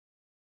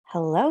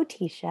Hello,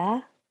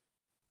 Tisha.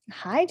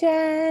 Hi,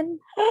 Jen.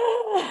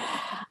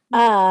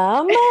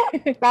 I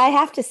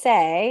have to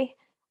say,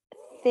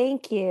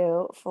 thank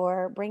you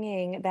for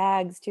bringing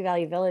bags to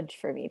Value Village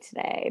for me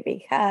today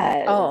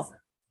because Oh,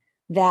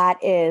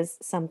 that is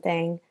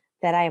something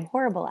that I am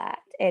horrible at.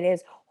 It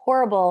is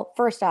horrible,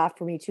 first off,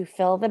 for me to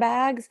fill the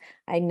bags.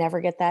 I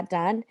never get that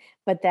done,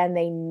 but then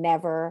they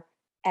never,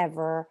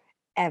 ever,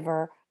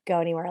 ever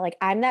go anywhere. Like,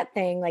 I'm that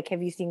thing, like,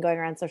 have you seen going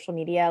around social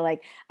media,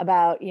 like,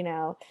 about,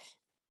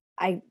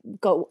 I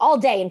go all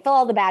day and fill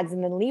all the bags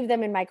and then leave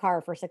them in my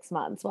car for 6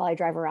 months while I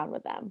drive around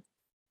with them.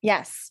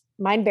 yes.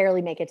 Mine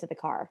barely make it to the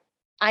car.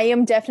 I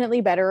am definitely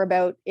better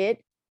about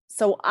it.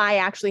 So I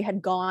actually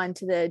had gone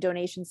to the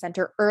donation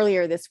center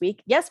earlier this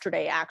week,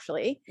 yesterday,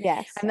 actually.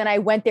 Yes. And then I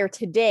went there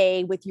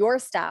today with your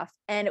stuff,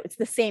 and it was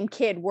the same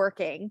kid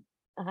working.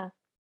 Uh-huh.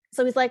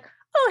 So he's like,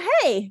 "Oh,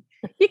 hey,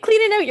 you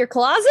cleaning out your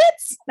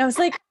closets?" And I was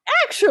like,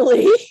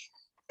 "Actually,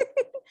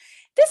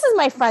 this is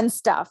my fun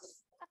stuff."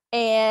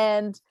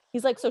 And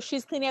he's like, "So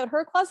she's cleaning out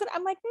her closet?"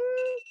 I'm like,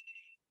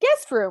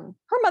 "Guest room.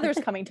 Her mother's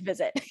coming to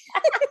visit."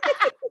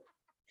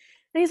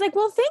 And he's like,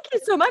 "Well, thank you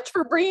so much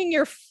for bringing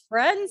your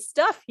friend's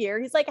stuff here."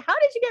 He's like, "How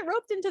did you get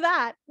roped into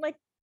that?" I'm like,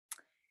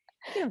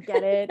 "You don't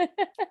get it.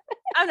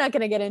 I'm not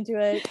going to get into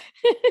it."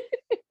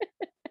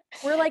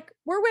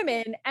 We're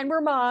women and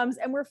we're moms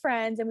and we're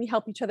friends and we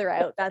help each other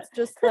out. That's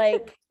just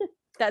like,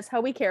 that's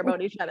how we care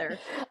about each other.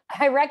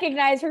 I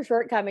recognize her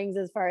shortcomings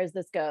as far as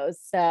this goes.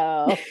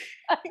 So,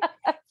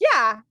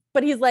 Yeah.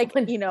 But he's like,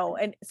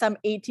 and some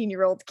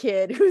 18-year-old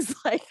kid who's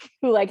like,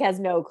 who like has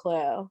no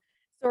clue.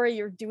 "Sorry,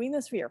 you're doing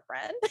this for your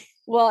friend?"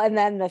 Well, and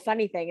then the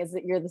funny thing is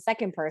that you're the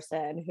second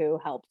person who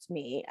helped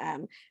me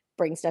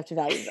bring stuff to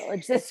Value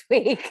Village this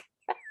week.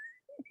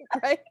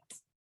 Right.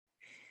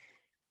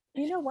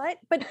 You know what?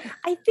 But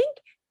I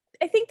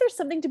think there's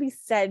something to be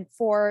said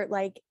for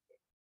like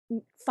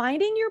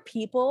finding your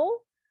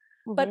people,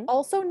 but Mhm.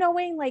 also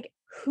knowing like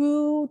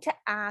who to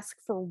ask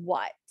for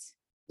what.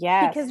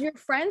 Yes, Because your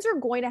friends are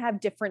going to have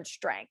different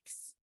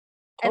strengths.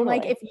 And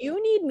like totally. if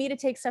you need me to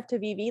take stuff to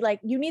VV,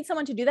 like you need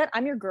someone to do that,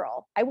 I'm your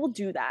girl. I will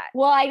do that.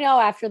 Well, I know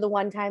after the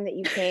one time that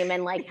you came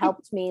and like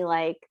helped me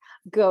like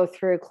go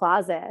through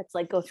closets,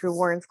 like go through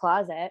Warren's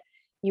closet,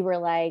 you were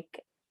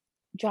like,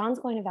 John's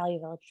going to Value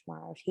Village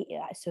tomorrow.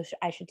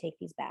 I should take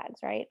these bags,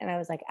 right? And I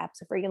was like,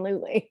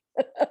 absolutely.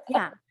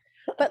 Yeah.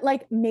 But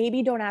like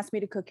maybe don't ask me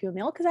to cook you a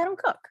meal because I don't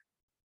cook,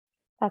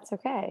 That's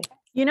okay.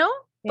 you know?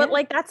 Yeah. But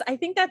like I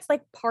think that's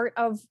like part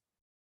of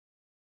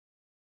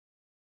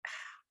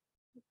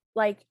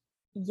like,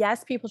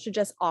 yes, people should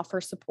just offer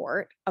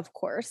support, of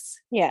course.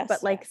 Yes.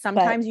 But like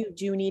sometimes you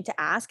do need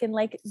to ask, and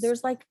like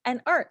there's like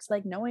an art,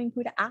 like knowing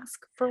who to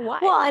ask for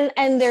what. Well,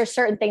 and there's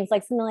certain things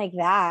like something like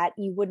that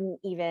you wouldn't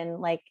even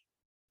like.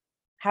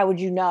 How would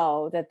you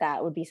know that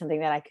that would be something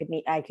that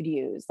I could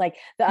use? Like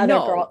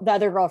No. the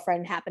other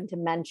girlfriend happened to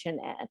mention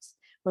it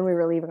when we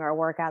were leaving our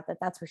workout that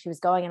that's where she was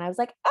going, and I was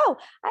like, oh,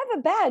 I have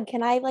a bag.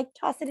 Can I like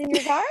toss it in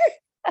your car?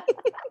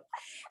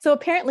 So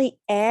apparently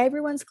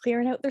everyone's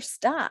clearing out their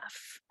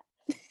stuff.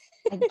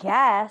 I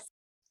guess.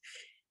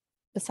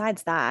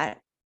 Besides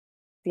that,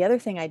 the other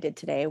thing I did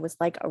today was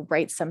like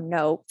write some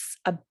notes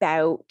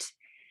about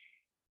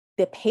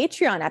the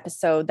Patreon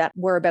episode that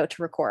we're about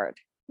to record.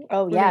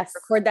 Oh We're going to yes.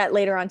 record that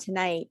later on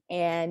tonight,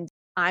 and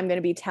I'm going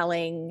to be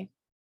telling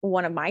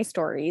one of my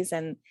stories,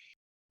 and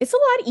it's a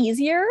lot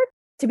easier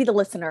to be the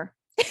listener.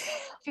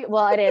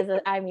 Well, it is.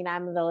 I mean,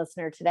 I'm the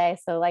listener today,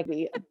 so like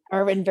we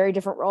are in very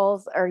different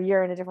roles, or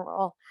you're in a different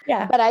role.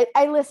 Yeah. But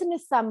I listen to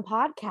some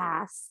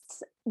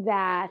podcasts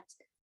that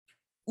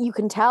you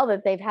can tell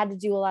that they've had to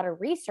do a lot of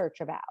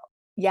research about.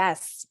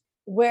 Yes.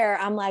 Where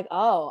I'm like,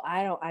 oh,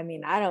 I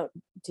don't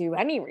do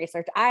any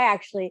research. I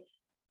actually,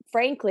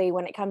 frankly,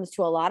 when it comes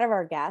to a lot of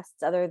our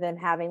guests, other than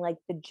having like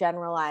the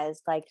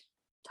generalized like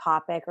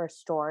topic or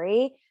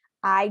story,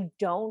 I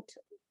don't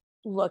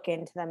look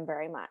into them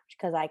very much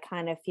because I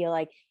kind of feel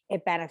like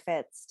it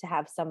benefits to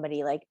have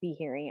somebody like be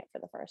hearing it for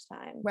the first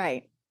time.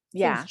 Right. Since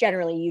Yeah.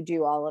 generally you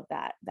do all of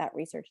that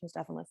research and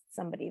stuff unless it's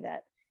somebody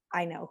that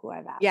I know who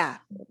I've asked. Yeah.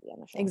 To be on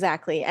the show.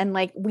 Exactly. And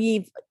like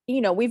we've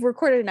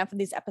recorded enough of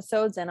these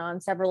episodes, and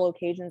on several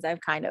occasions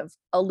I've kind of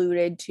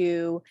alluded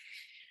to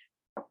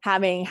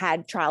having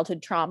had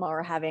childhood trauma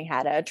or having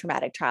had a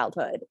traumatic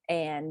childhood,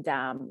 and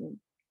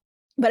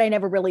but I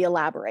never really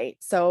elaborate.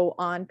 So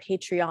on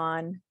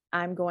Patreon,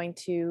 I'm going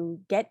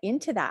to get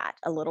into that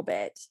a little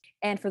bit.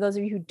 And for those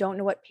of you who don't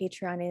know what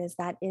Patreon is,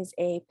 that is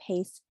a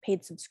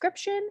paid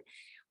subscription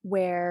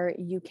where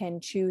you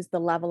can choose the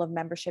level of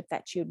membership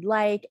that you'd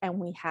like. And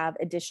we have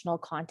additional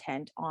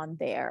content on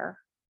there.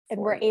 And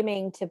we're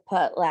aiming to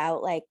put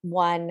out like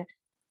one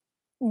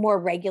more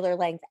regular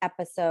length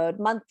episode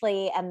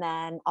monthly. And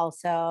then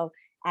also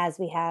as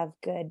we have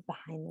good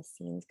behind the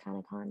scenes kind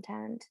of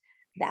content,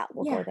 that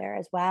will go there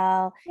as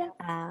well. Yeah.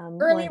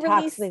 Early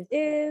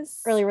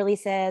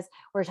releases.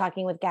 We're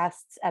talking with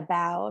guests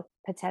about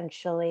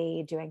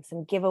potentially doing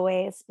some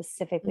giveaways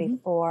specifically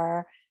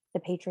for the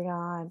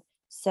Patreon.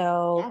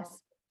 So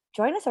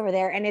join us over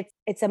there. And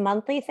it's a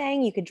monthly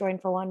thing. You could join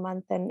for 1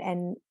 month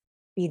and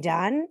be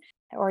done,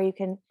 or you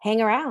can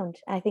hang around.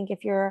 I think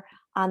if you're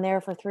on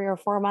there for 3 or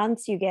 4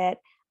 months, you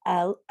get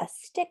a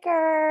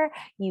sticker,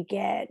 you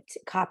get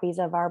copies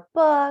of our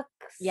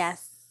books.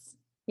 Yes.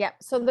 Yeah.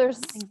 So there's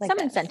Things like some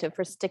this. incentive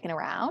for sticking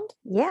around.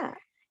 Yeah.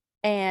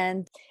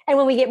 And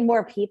when we get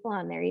more people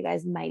on there, you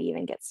guys might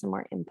even get some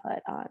more input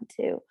on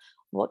to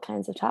what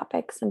kinds of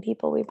topics and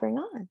people we bring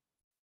on.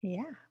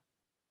 yeah.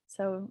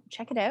 So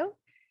check it out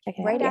Check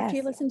it right out, after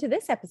you yes. listen to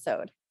this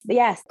episode. But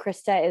yes,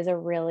 Krista is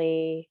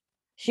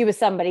she was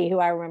somebody who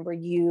I remember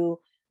you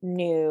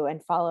knew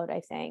and followed, I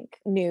think.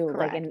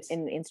 Like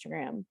in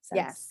Instagram sense.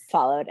 Yes.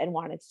 Followed and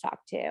wanted to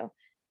talk to. Mhm.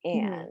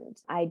 And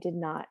I did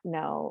not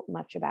know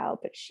much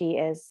about, but she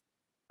is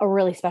a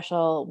really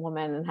special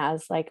woman and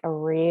has like a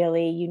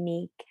really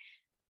unique,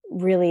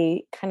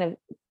 really kind of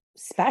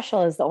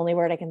special is the only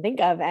word I can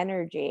think of,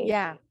 energy.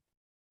 Yeah,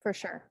 for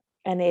sure.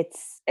 And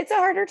it's a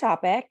harder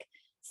topic.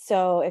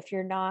 So if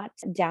you're not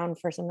down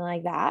for something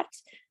like that,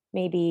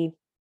 maybe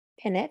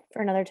pin it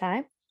for another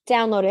time.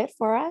 Download it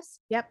for us.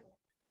 Yep.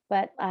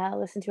 But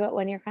listen to it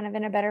when you're kind of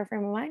in a better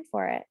frame of mind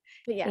for it.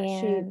 But yeah,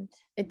 And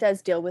it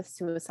does deal with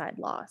suicide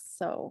loss.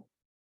 So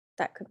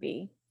that could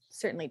be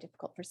certainly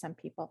difficult for some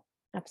people.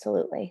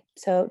 absolutely.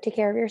 So take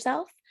care of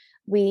yourself.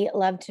 We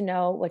love to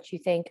know what you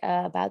think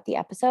about the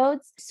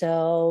episodes.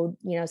 So,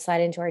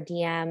 slide into our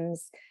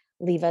DMs,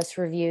 leave us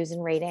reviews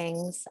and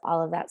ratings.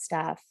 All of that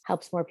stuff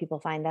helps more people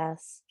find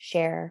us.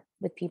 Share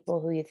with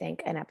people who you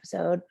think an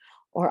episode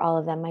or all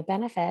of them might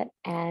benefit.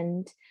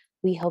 And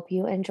we hope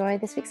you enjoy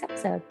this week's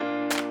episode.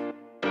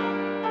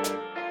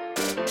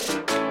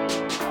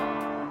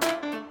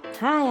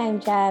 Hi, I'm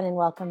Jen, and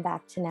welcome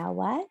back to Now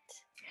What?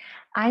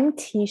 I'm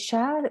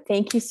Tisha.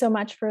 Thank you so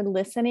much for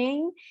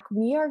listening.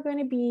 We are going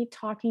to be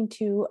talking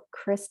to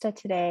Krista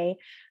today,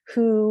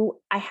 who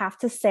I have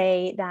to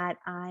say that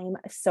I'm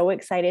so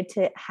excited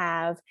to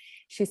have.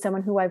 She's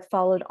someone who I've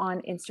followed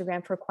on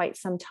Instagram for quite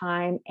some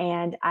time,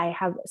 and I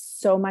have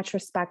so much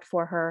respect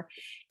for her.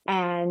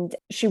 And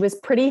she was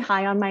pretty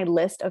high on my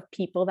list of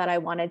people that I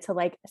wanted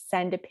to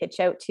send a pitch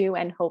out to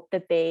and hope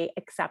that they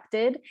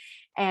accepted.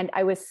 And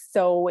I was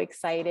so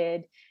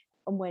excited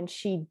when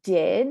she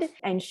did,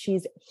 and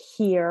she's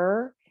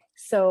here.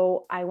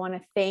 So I want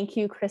to thank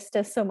you,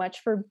 Krista, so much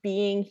for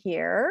being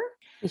here.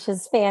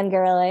 She's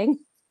fangirling.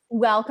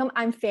 Welcome.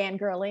 I'm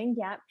fangirling.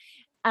 Yep.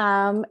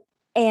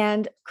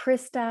 And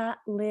Krista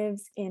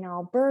lives in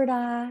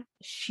Alberta.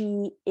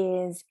 She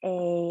is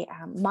a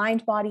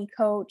mind body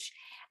coach,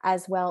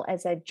 as well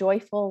as a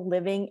joyful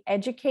living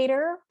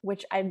educator,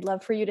 which I'd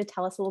love for you to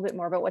tell us a little bit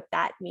more about what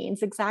that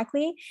means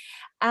exactly.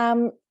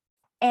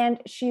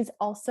 And she's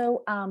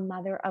also a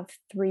mother of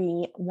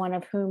 3, one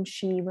of whom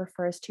she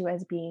refers to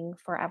as being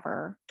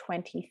forever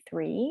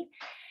 23.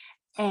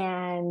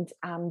 And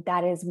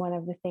that is one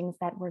of the things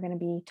that we're going to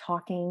be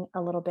talking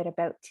a little bit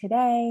about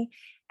today.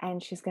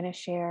 And she's going to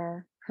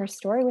share her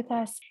story with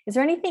us. Is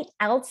there anything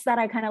else that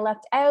I kind of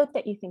left out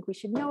that you think we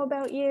should know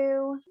about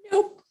you?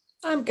 Nope,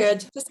 I'm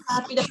good. Just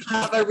happy to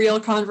have a real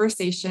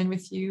conversation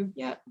with you.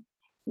 Yeah.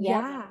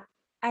 Yeah.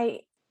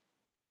 I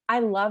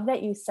love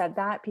that you said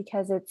that,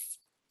 because it's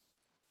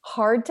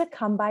hard to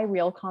come by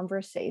real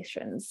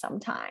conversations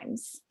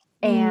sometimes.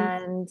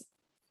 And,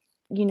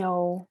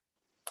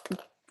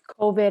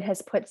 COVID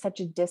has put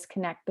such a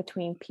disconnect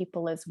between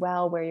people as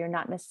well, where you're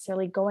not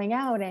necessarily going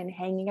out and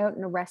hanging out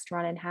in a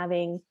restaurant and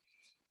having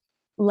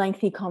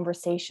lengthy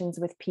conversations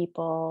with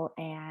people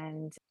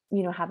and,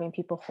 having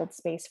people hold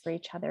space for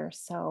each other.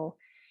 So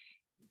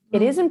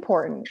it is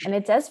important, and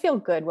it does feel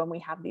good when we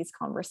have these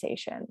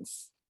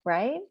conversations,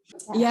 right?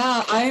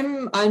 Yeah,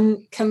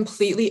 I'm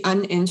completely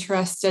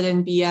uninterested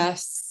in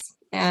BS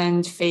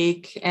and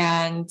fake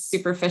and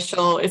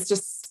superficial. It's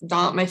just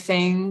not my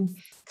thing.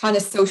 Kind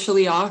of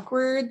socially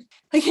awkward.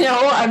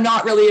 I'm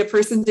not really a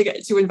person to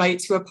get to invite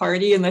to a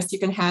party unless you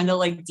can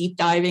handle deep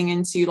diving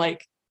into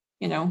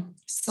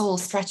soul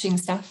stretching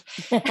stuff.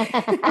 I'm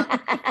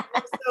a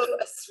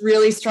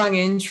really strong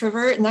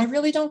introvert, and I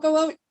really don't go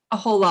out a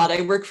whole lot.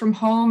 I work from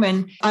home,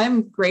 and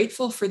I'm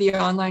grateful for the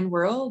online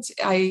world.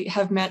 I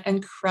have met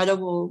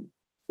incredible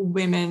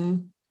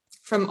women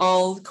from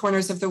all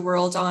corners of the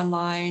world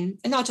online,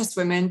 and not just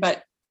women,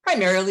 but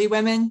primarily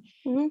women.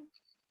 Mm-hmm.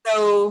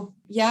 So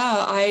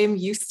yeah, I'm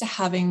used to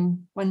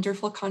having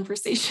wonderful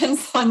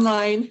conversations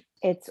online.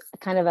 It's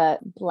kind of a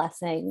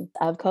blessing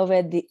of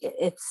COVID.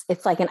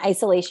 It's like an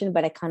isolation,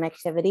 but a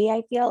connectivity,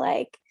 I feel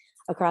like,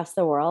 across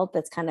the world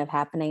that's kind of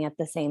happening at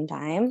the same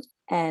time.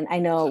 And I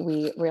know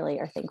we really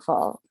are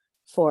thankful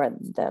for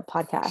the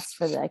podcast,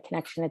 for the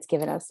connection it's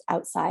given us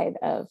outside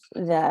of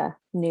the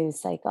news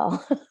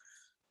cycle.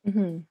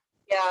 Mm-hmm.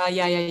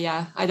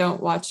 Yeah. I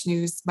don't watch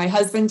news. My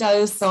husband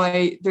does. So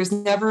there's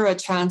never a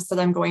chance that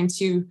I'm going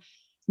to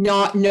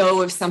not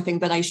know of something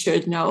that I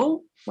should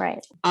know.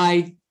 Right.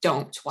 I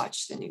don't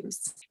watch the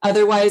news.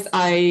 Otherwise,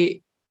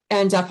 I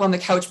end up on the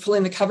couch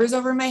pulling the covers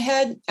over my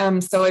head.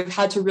 So I've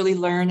had to really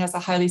learn, as a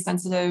highly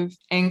sensitive,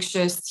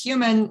 anxious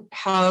human,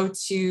 how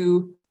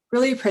to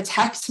really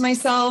protect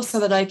myself so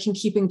that I can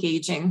keep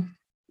engaging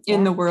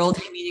in the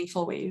world in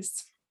meaningful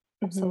ways.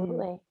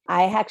 Absolutely.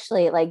 I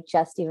actually like,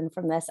 just even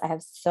from this, I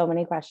have so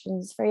many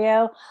questions for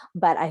you,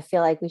 but I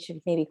feel like we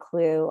should maybe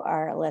clue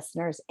our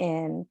listeners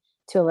in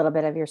to a little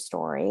bit of your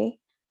story.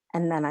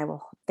 And then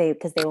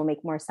because they will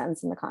make more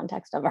sense in the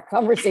context of our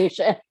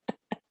conversation.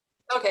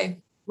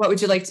 Okay. What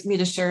would you like me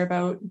to share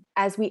about?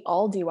 As we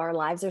all do, our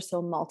lives are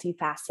so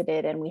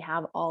multifaceted and we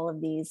have all of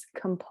these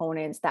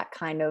components that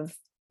kind of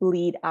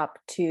lead up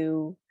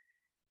to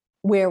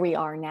where we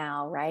are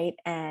now, right?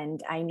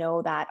 And I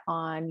know that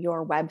on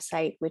your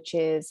website, which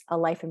is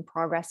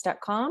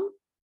alifeinprogress.com,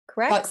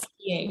 correct?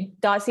 .ca.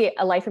 .ca,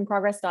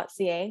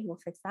 alifeinprogress.ca, we'll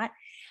fix that.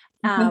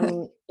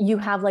 You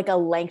have like a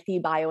lengthy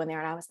bio in there,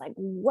 and I was like,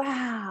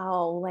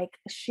 wow, like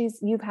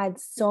you've had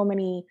so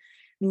many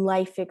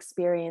life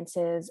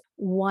experiences.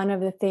 One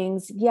of the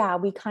things,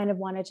 we kind of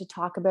wanted to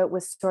talk about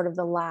was sort of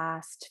the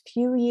last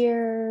few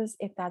years,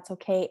 if that's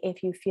okay,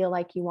 if you feel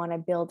like you want to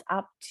build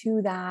up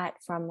to that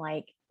from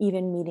like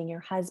even meeting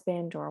your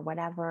husband or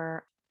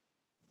whatever.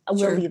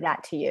 Sure. We'll leave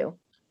that to you.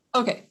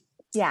 Okay.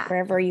 Yeah.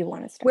 Wherever you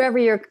want to start. Wherever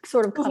you're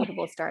sort of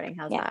comfortable starting.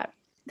 How's that?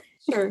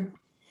 Sure.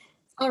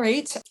 All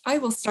right. I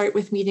will start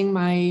with meeting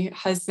my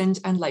husband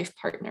and life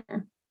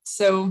partner.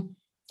 So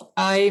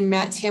I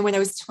met him when I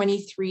was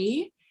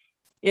 23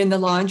 in the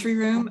laundry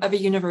room of a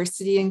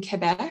university in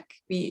Quebec.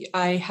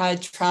 I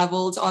had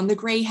traveled on the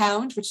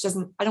Greyhound, which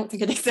I don't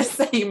think it exists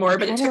anymore,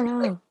 but it took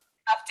like 2.5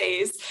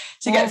 days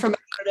to get from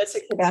Alberta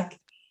to Quebec.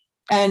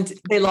 And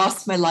they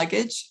lost my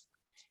luggage.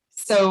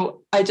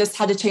 So I just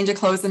had to change of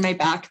clothes in my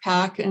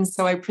backpack. And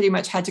so I pretty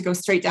much had to go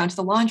straight down to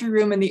the laundry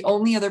room. And the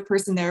only other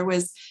person there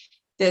was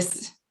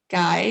this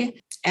guy,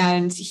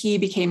 and he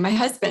became my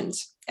husband.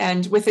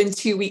 And within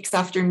 2 weeks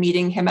after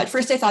meeting him, at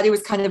first I thought he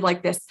was kind of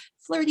like this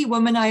flirty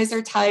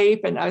womanizer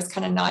type, and I was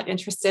kind of not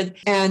interested.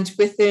 And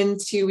within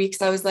 2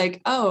 weeks, I was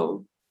like,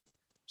 oh,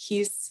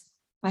 he's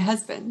my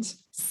husband.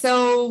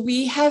 So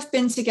we have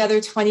been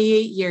together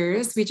 28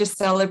 years. We just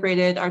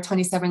celebrated our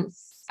 27th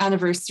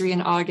anniversary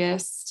in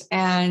August,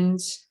 and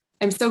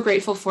I'm so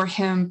grateful for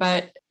him,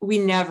 but we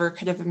never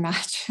could have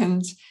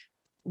imagined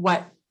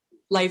what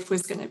life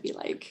was going to be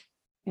like.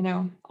 You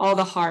know, all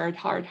the hard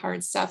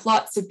stuff,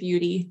 lots of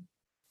beauty,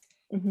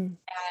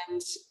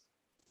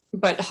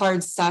 but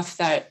hard stuff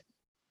that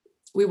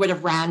we would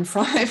have ran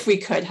from if we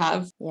could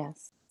have.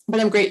 Yes. But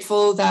I'm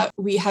grateful that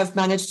we have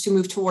managed to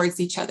move towards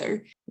each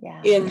other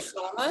in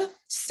trauma.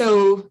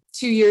 So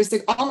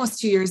almost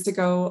 2 years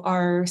ago,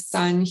 our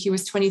son, he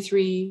was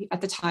 23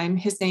 at the time.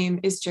 His name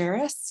is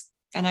Jairus,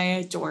 and I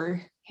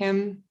adore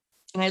him.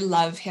 And I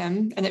love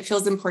him. And it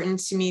feels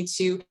important to me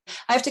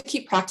I have to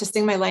keep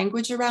practicing my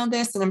language around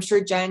this. And I'm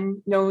sure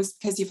Jen knows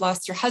because you've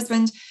lost your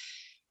husband.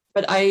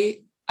 But I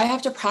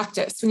have to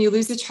practice. When you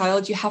lose a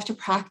child, you have to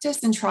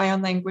practice and try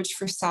on language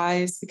for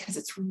size because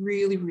it's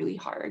really, really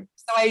hard.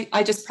 So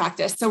I just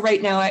practice. So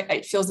right now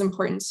it feels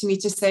important to me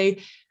to say,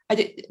 I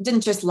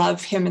didn't just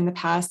love him in the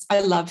past.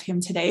 I love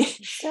him today.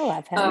 Still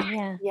love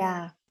him.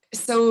 Yeah.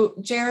 So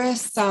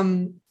Jairus,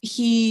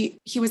 he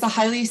was a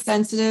highly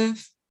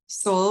sensitive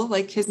soul,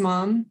 like his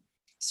mom,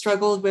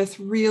 struggled with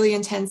really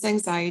intense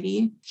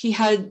anxiety. He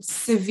had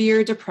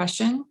severe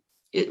depression.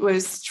 It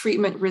was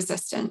treatment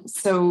resistant.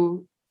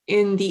 So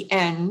in the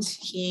end,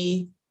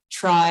 he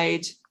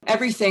tried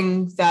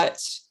everything that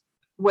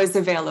was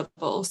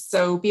available.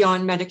 So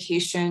beyond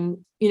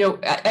medication,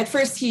 at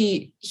first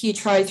he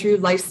tried through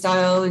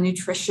lifestyle and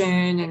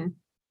nutrition, and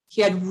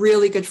he had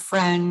really good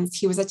friends.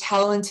 He was a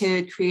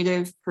talented,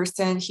 creative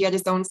person. He had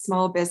his own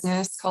small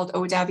business called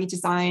ODAVI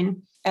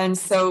Design. And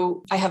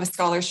so I have a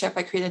scholarship.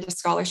 I created a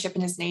scholarship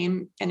in his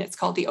name, and it's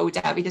called the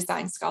ODAVI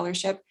Design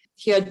Scholarship.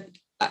 He had,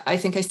 I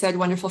think I said,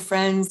 wonderful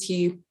friends.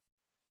 We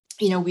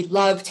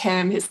loved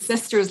him. His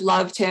sisters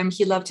loved him.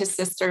 He loved his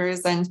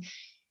sisters.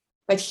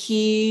 But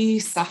he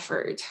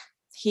suffered.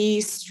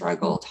 He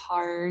struggled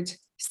hard.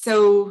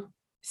 So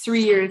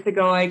 3 years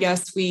ago, I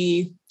guess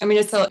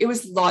it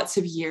was lots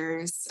of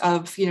years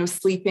of,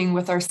 sleeping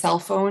with our cell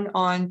phone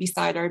on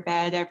beside our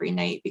bed every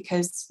night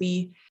because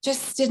we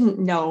just didn't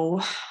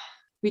know.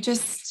 We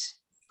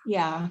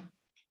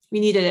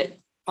needed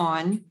it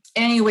on.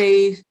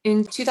 Anyway,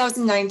 in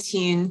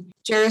 2019,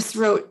 Jairus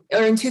wrote,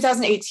 or in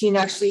 2018,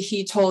 actually,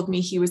 he told me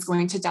he was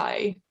going to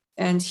die.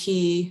 And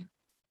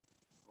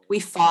we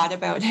fought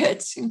about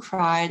it and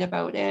cried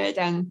about it.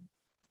 And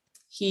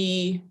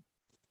he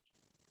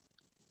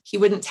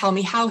wouldn't tell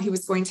me how he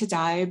was going to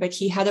die, but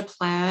he had a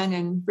plan,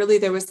 and really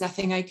there was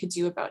nothing I could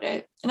do about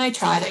it. And I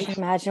tried. I can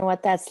imagine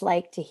what that's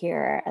like to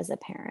hear as a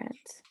parent.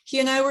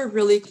 He and I were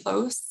really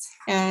close,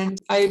 and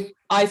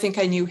I think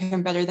I knew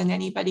him better than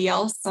anybody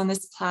else on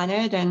this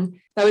planet, and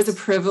that was a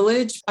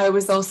privilege. I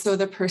was also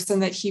the person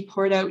that he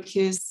poured out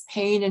his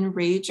pain and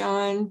rage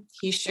on.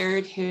 He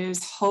shared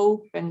his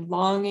hope and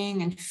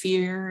longing and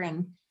fear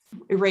and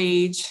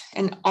rage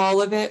and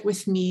all of it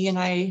with me, and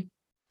I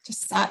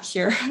just sat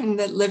here in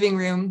the living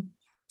room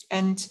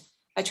and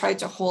I tried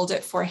to hold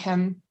it for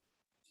him.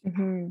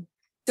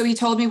 So he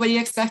told me what he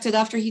expected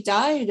after he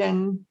died.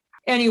 And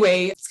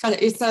anyway,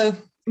 it's a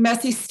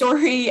messy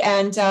story.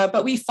 And,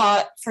 but we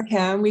fought for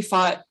him. We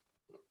fought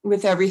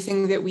with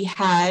everything that we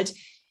had.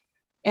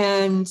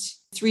 And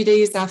 3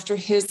 days after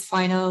his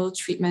final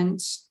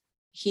treatment,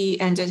 he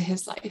ended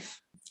his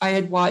life. I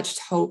had watched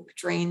hope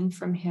drain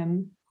from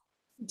him,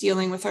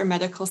 dealing with our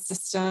medical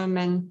system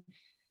and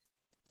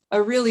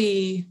a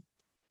really,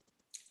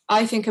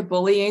 I think, a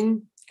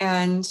bullying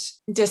and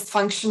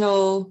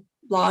dysfunctional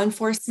law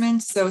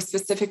enforcement. So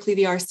specifically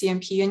the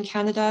RCMP in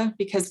Canada,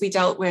 because we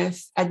dealt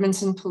with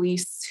Edmonton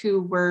police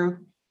who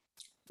were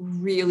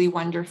really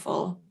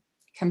wonderful,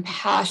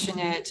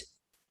 compassionate,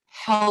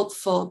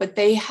 helpful, but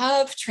they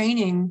have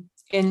training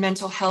in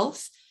mental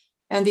health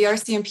and the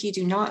RCMP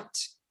do not.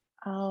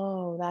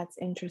 Oh, that's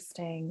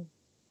interesting.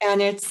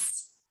 And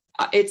it's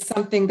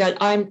something that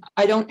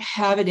I don't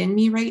have it in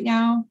me right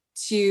now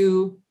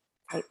to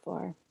Fight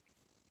for.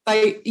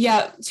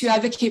 To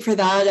advocate for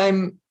that.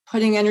 I'm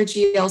putting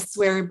energy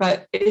elsewhere,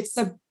 but it's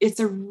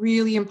a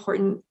really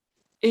important,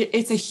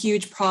 it's a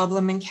huge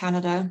problem in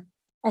Canada.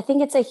 I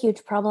think it's a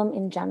huge problem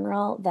in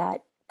general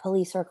that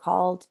police are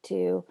called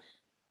to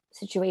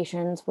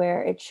situations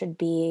where it should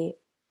be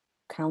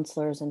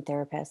counselors and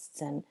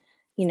therapists and,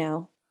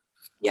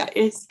 Yeah,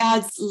 it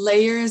adds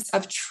layers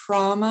of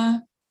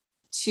trauma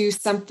to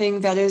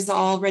something that is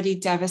already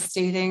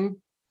devastating.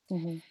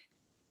 Mm-hmm.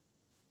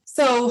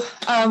 So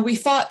we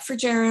fought for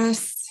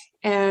Jairus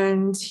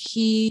and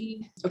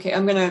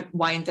I'm going to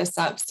wind this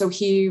up. So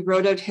he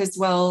wrote out his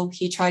will.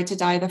 He tried to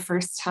die the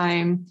first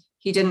time.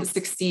 He didn't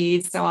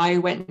succeed. So I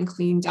went and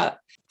cleaned up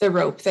the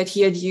rope that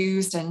he had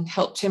used and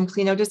helped him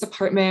clean out his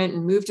apartment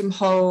and moved him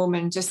home.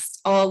 And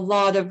just a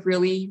lot of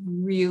really,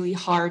 really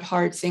hard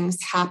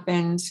things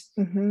happened.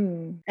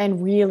 Mm-hmm.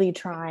 And really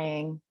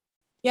trying.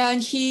 Yeah.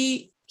 And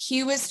he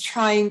was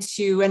trying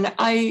to, and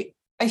I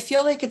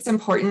feel like it's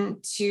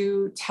important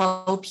to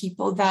tell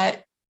people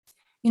that,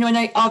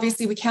 and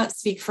obviously we can't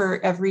speak for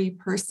every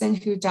person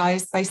who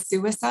dies by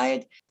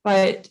suicide,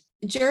 but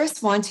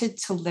Jairus wanted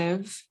to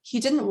live. He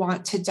didn't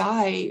want to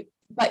die,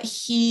 but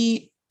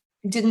he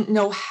didn't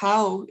know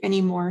how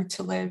anymore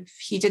to live.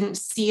 He didn't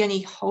see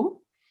any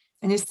hope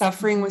and his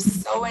suffering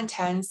was so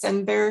intense.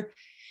 And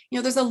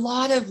there's a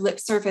lot of lip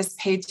service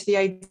paid to the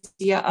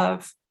idea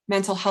of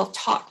mental health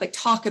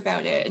talk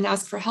about it and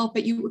ask for help.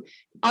 But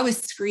I was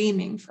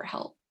screaming for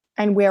help.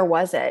 And where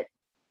was it?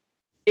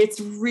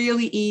 It's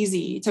really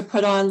easy to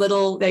put on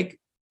little,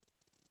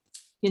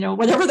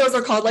 whatever those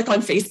are called, like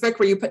on Facebook,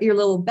 where you put your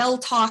little bell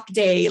talk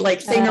day,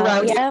 thing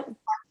around yeah. you.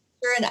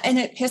 And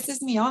it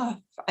pisses me off.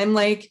 I'm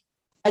like,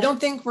 I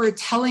don't think we're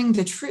telling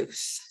the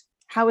truth.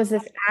 How is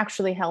this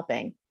actually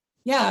helping?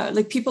 Yeah.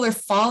 People are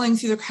falling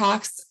through the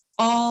cracks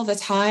all the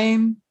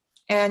time.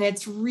 And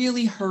it's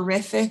really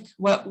horrific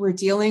what we're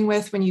dealing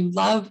with when you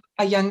love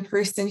a young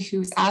person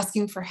who's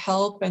asking for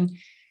help and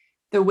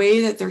the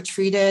way that they're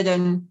treated.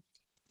 And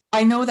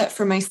I know that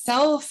for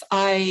myself,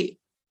 I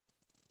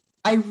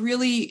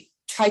really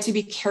try to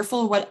be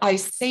careful what I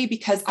say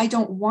because I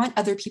don't want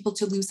other people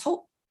to lose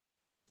hope.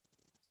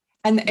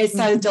 And it's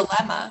a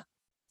dilemma,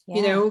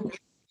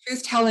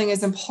 truth telling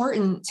is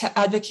important to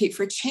advocate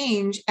for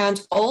change.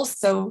 And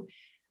also,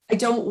 I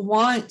don't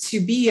want to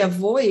be a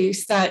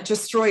voice that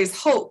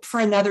destroys hope for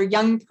another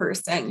young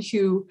person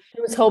who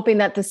was hoping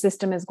that the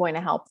system is going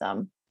to help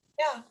them.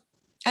 Yeah.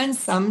 And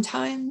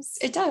sometimes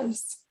it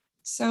does.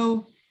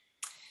 So,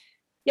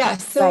 yeah.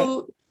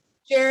 So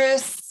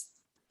Jairus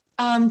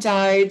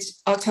died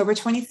October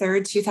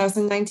 23rd,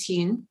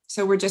 2019.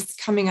 So we're just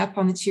coming up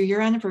on the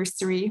 2-year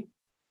anniversary.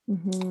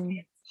 Mm-hmm.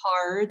 It's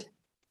hard.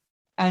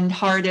 And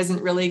hard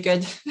isn't really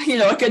good,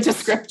 a good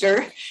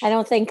descriptor. I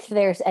don't think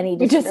there's any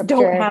descriptor. You just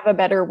don't have a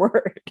better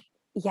word.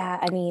 Yeah,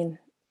 I mean,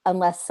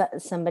 unless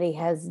somebody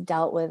has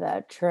dealt with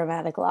a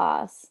traumatic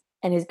loss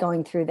and is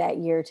going through that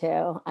year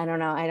too. I don't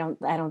know. I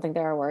don't think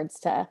there are words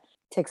to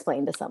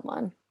explain to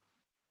someone.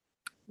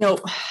 No.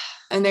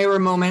 And there were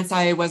moments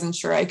I wasn't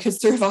sure I could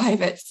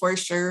survive it for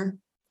sure.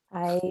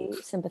 I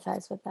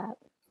sympathize with that.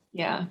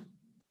 Yeah.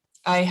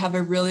 I have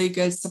a really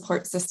good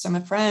support system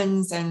of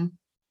friends and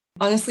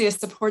honestly a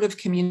supportive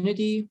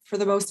community for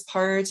the most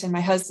part. And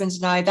my husband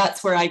and I,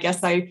 that's where I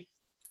guess I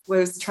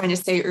was trying to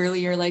say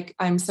earlier,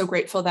 I'm so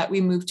grateful that we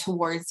moved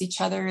towards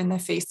each other in the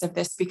face of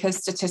this because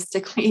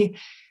statistically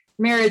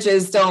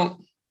marriages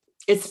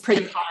it's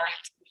pretty hard.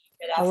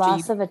 A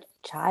loss of a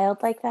child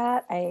like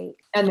that. And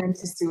then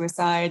to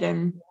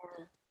suicide.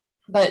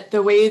 But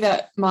the way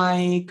that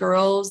my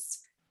girls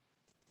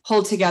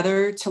pulled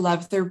together to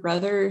love their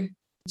brother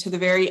to the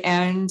very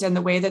end and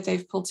the way that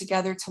they've pulled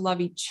together to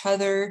love each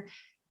other,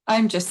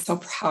 I'm just so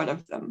proud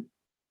of them.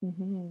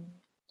 Mm-hmm.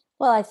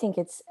 Well, I think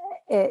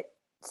it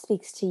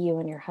speaks to you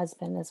and your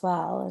husband as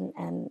well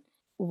and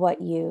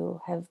what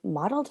you have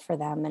modeled for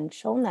them and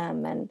shown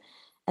them and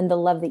the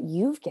love that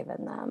you've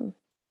given them.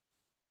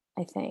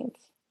 I think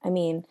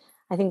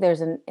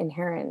there's an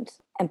inherent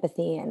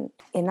empathy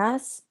in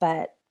us,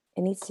 but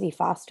it needs to be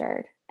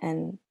fostered.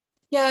 And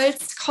yeah,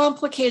 it's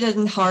complicated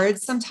and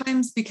hard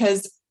sometimes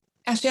because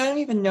actually, I don't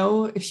even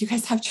know if you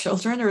guys have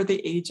children or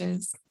the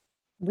ages.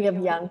 We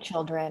have young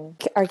children.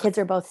 Our kids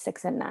are both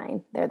 6 and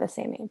 9. They're the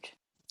same age.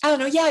 I don't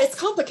know. Yeah, it's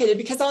complicated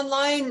because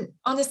online,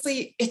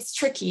 honestly, it's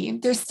tricky.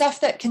 There's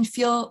stuff that can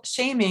feel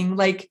shaming.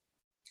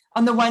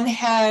 on the one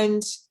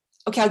hand,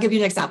 okay, I'll give you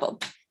an example.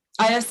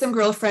 I have some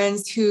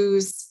girlfriends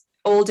whose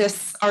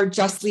oldest are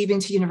just leaving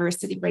to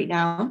university right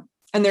now,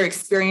 and they're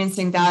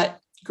experiencing that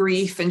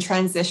grief and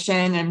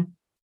transition.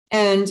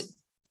 And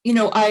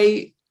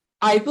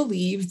I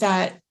believe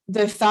that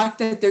the fact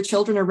that their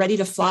children are ready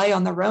to fly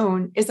on their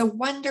own is a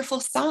wonderful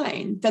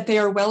sign that they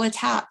are well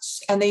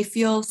attached and they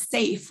feel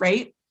safe,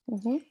 right?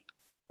 Mm-hmm.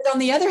 But on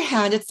the other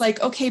hand, it's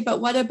like, okay, but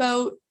what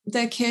about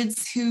the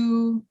kids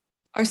who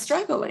are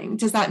struggling?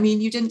 Does that mean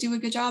you didn't do a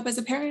good job as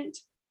a parent?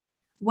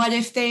 What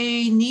if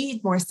they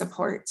need more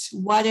support?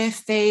 What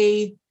if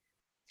they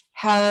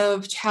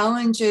have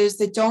challenges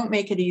that don't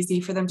make it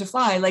easy for them to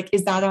fly? Like,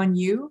 is that on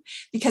you?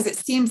 Because it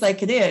seems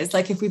like it is,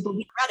 like if we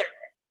believe rhetoric.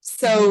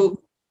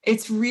 So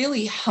it's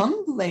really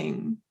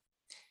humbling.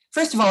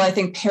 First of all, I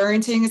think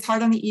parenting is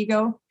hard on the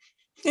ego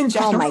in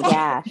general. Oh my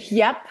gosh.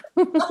 Yep.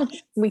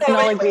 We can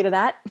all agree to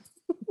that.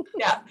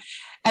 Yeah.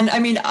 And I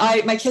mean,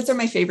 my kids are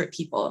my favorite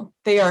people.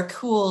 They are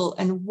cool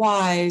and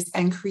wise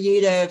and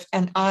creative,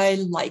 and I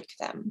like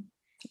them.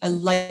 I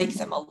like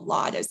them a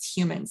lot as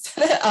humans.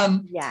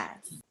 Yes.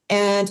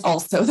 And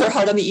also they're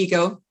hard on the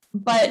ego.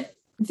 But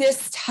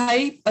this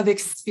type of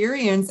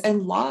experience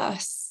and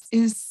loss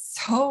is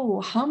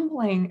so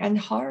humbling and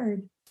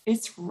hard.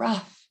 It's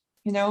rough,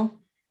 it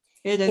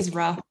is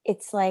rough.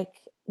 It's like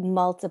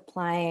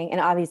multiplying,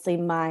 and obviously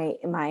my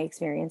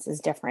experience is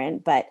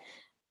different, but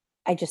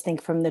I just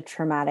think from the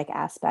traumatic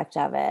aspect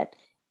of it,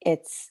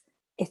 it's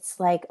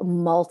like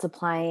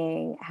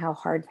multiplying how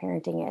hard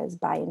parenting is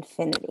by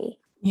infinity.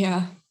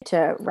 Yeah.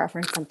 To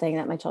reference something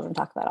that my children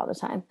talk about all the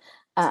time.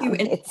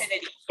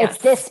 It's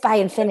this by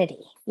infinity.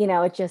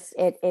 It just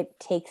it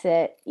takes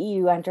it,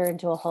 you enter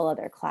into a whole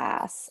other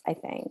class, I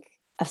think,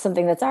 of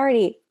something that's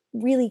already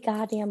really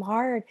goddamn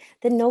hard,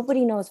 that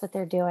nobody knows what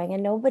they're doing,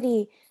 and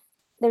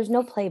there's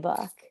no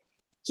playbook.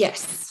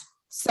 Yes.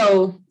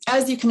 So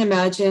as you can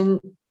imagine,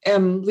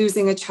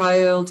 losing a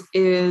child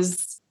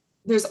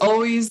there's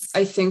always,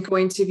 I think,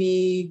 going to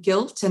be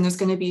guilt, and there's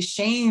going to be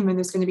shame, and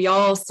there's going to be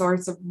all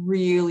sorts of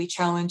really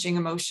challenging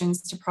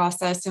emotions to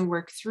process and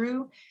work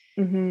through.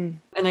 Mm-hmm.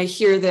 And I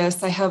hear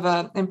this.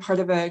 I'm part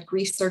of a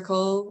grief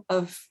circle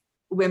of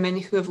women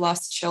who have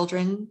lost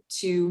children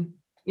to,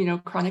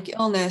 chronic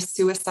illness,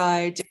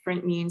 suicide,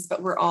 different means,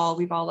 but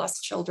we've all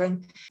lost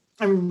children.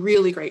 I'm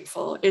really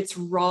grateful. It's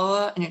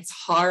raw and it's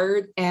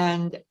hard.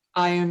 And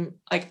I am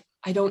like,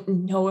 I don't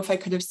know if I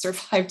could have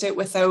survived it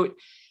without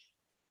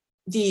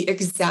the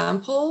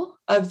example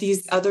of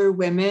these other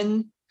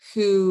women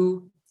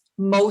who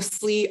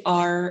mostly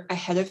are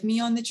ahead of me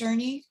on the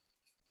journey.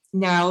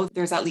 Now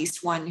there's at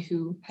least one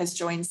who has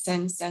joined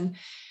since.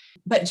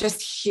 But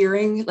just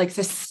hearing like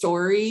the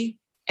story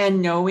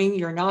and knowing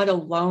you're not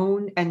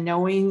alone and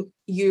knowing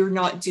you're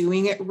not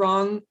doing it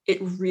wrong, it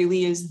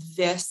really is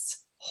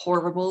this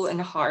horrible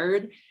and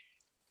hard.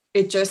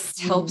 It just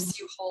helps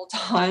you hold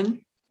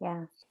on.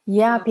 Yeah.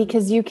 Yeah,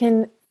 because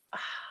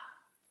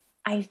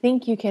I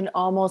think you can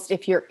almost,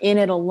 if you're in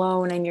it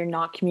alone and you're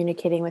not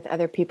communicating with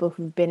other people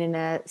who've been in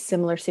a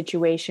similar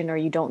situation, or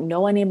you don't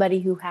know anybody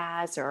who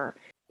has, or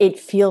it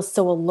feels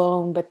so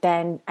alone. But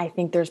then I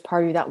think there's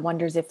part of you that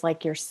wonders if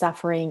like your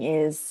suffering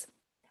is,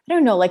 I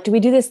don't know, like, do we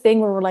do this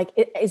thing where we're like,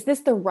 is this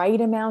the right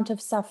amount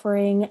of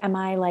suffering? Am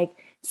I like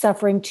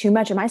suffering too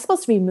much? Am I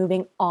supposed to be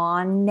moving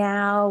on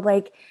now?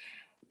 Like,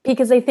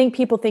 because I think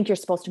people think you're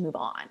supposed to move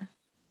on.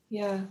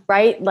 Yeah.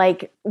 Right?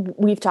 Like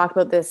we've talked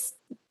about this.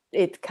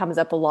 It comes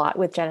up a lot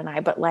with Jen and I,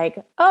 but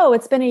like, oh,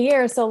 it's been a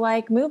year. So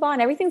like, move on.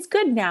 Everything's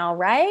good now.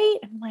 Right.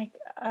 I'm like,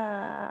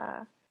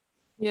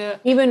 yeah.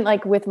 Even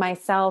like with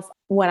myself,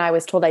 when I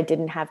was told I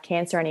didn't have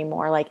cancer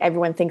anymore, like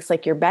everyone thinks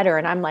like you're better.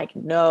 And I'm like,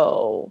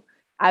 no,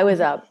 I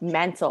was a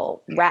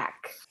mental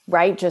wreck,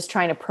 right? Just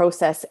trying to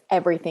process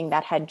everything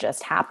that had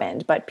just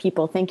happened. But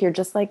people think you're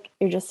just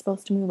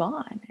supposed to move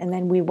on. And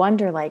then we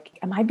wonder like,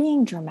 am I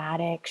being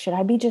dramatic? Should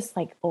I be just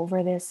like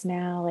over this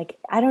now? Like,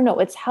 I don't know.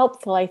 It's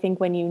helpful, I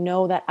think, when you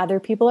know that other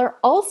people are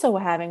also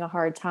having a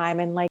hard time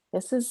and like,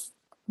 this is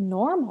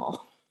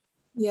normal.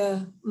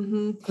 Yeah.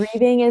 Mm-hmm.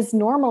 Grieving is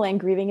normal and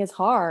grieving is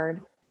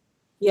hard.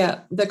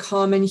 Yeah. The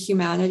common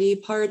humanity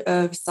part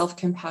of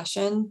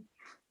self-compassion.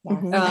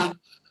 Yeah.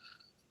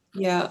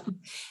 Yeah.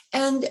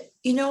 And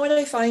you know what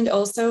I find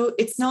also,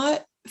 it's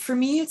not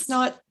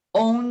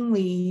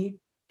only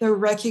the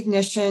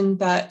recognition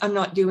that I'm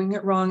not doing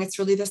it wrong. It's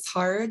really this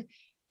hard.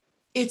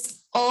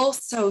 It's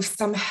also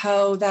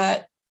somehow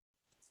that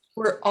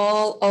we're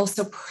all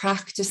also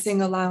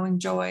practicing allowing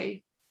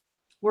joy.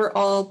 We're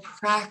all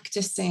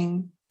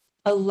practicing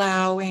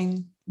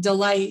allowing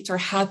delight or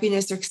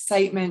happiness or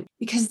excitement,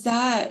 because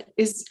that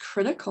is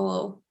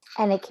critical.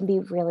 And it can be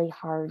really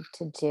hard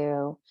to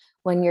do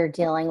when you're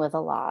dealing with a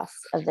loss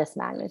of this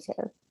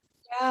magnitude.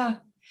 Yeah.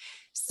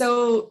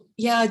 So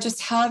yeah,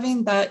 just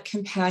having that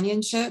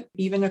companionship,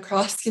 even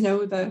across,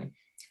 the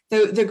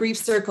grief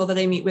circle that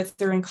I meet with,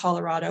 they're in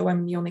Colorado.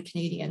 I'm the only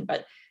Canadian,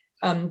 but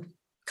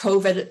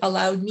COVID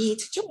allowed me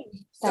to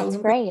join. That's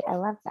great. I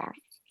love that.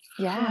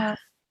 Yeah.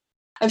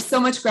 I have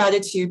so much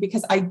gratitude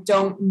because I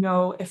don't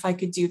know if I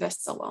could do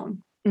this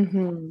alone.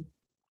 Mm-hmm.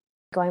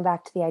 going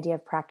back to the idea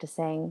of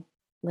practicing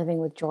living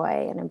with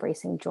joy and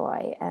embracing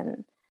joy,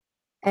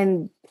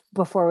 and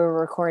before we were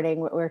recording,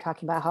 we were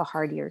talking about how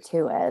hard year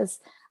 2 is.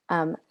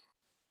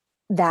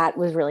 That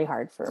was really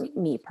hard for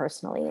me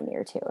personally in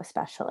year 2,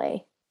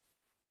 especially.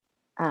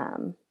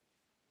 And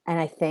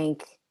I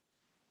think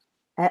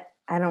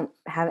I don't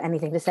have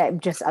anything to say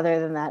just other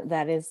than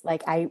that is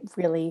like, I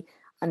really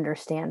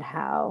understand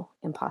how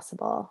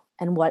impossible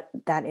and what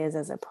that is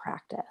as a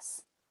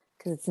practice,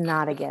 because it's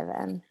not a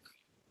given.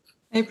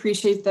 I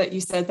appreciate that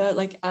you said that,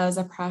 like, as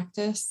a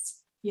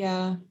practice.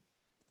 Yeah.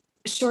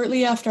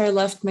 Shortly after I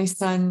left my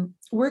son,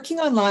 working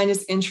online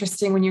is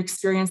interesting when you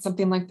experience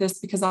something like this,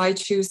 because I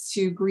choose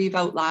to grieve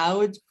out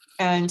loud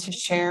and to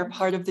share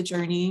part of the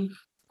journey.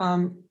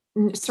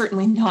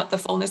 Certainly not the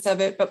fullness of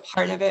it, but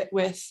part of it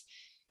with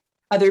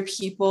other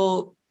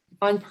people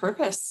on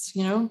purpose,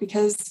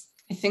 because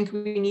I think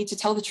we need to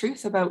tell the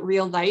truth about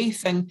real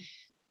life.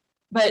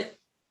 But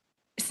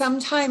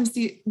sometimes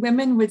the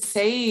women would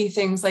say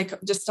things like,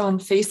 just on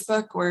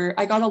Facebook, where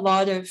I got a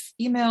lot of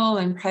email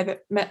and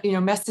private,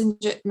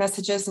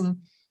 messages, and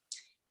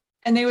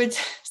they would,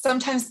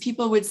 sometimes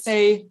people would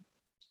say,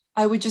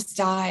 I would just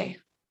die.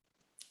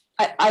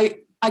 I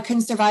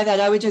couldn't survive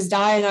that. I would just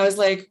die. And I was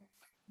like,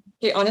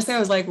 okay, honestly, I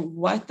was like,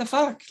 what the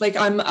fuck? Like,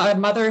 I'm a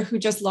mother who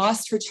just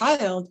lost her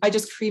child. I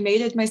just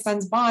cremated my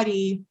son's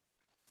body.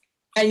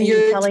 And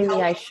you're telling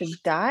me I should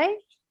die?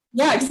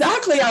 Yeah,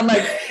 exactly. I'm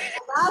like,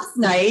 that's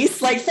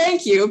nice. Like,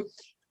 thank you.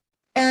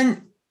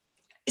 And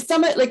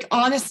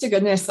honest to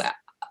goodness,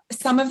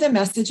 some of the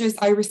messages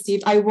I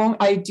received,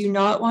 I do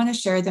not want to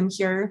share them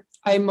here.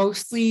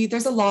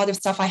 There's a lot of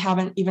stuff I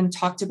haven't even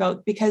talked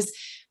about, because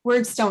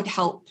words don't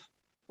help.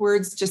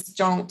 Words just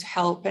don't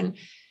help. And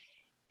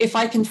if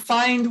I can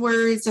find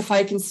words, if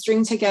I can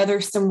string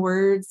together some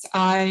words,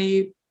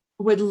 I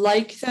would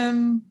like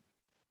them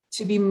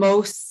to be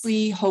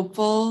mostly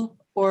hopeful,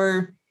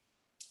 or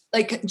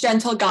like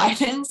gentle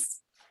guidance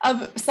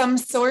of some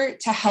sort,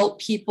 to help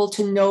people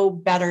to know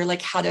better,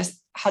 like how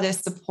to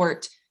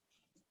support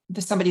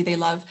somebody they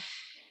love.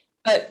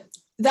 But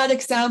that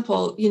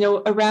example,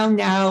 around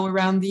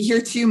the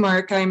year 2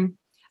 mark, I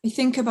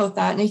think about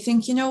that and I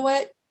think, you know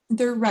what?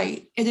 They're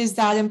right. It is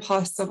that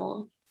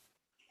impossible.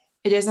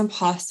 It is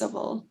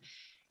impossible.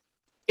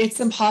 It's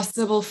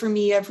impossible for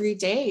me every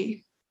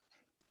day.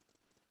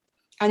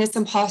 And it's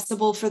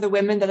impossible for the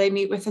women that I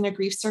meet with in a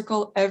grief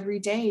circle every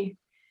day.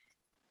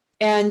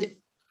 And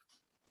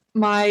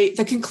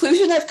the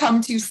conclusion I've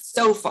come to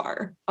so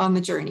far on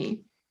the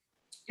journey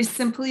is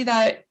simply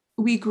that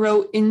we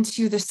grow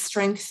into the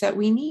strength that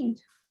we need.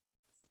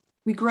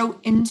 We grow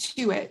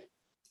into it.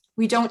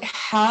 I don't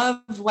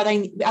have what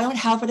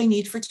I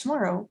need for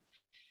tomorrow.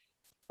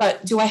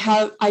 But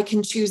I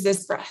can choose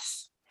this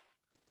breath,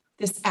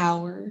 this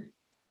hour,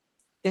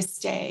 this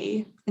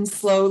day, and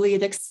slowly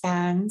it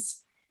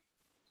expands.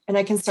 And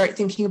I can start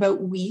thinking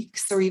about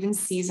weeks or even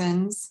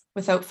seasons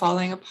without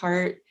falling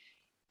apart.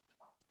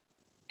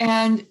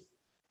 And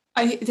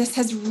this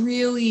has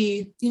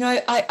really,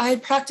 I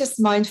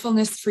practiced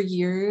mindfulness for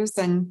years,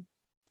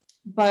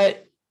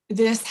 but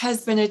this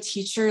has been a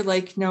teacher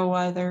like no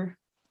other.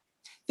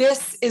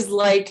 This is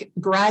like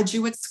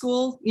graduate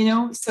school,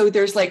 so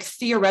there's like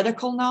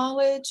theoretical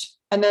knowledge,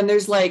 and then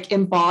there's like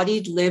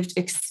embodied lived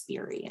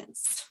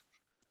experience.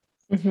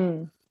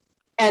 Mm-hmm.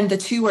 And the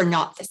two are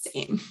not the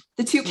same.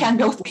 The two can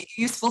both be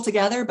useful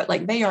together, but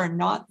like they are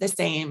not the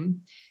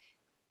same.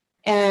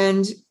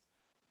 And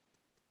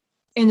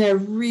in a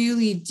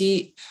really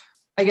deep,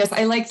 I guess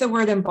I like the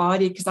word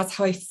embodied because that's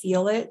how I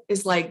feel it,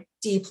 is like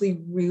deeply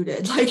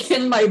rooted, like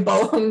in my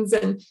bones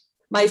and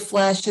my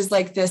flesh, is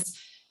like this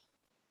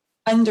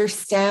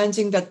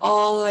understanding that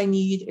all I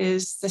need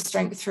is the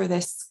strength for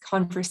this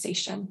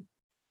conversation.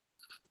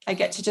 I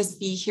get to just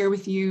be here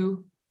with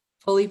you,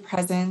 fully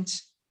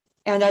present,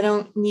 and I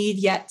don't need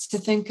yet to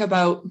think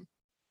about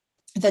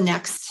the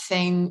next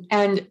thing.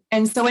 And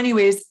so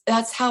anyways,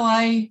 that's how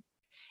I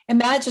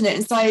imagine it.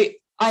 And so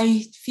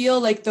I feel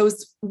like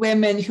those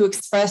women who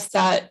express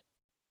that,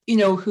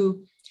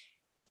 who,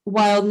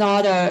 while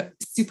not a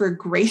super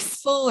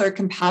graceful or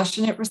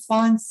compassionate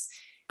response,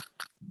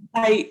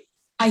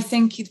 I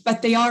think,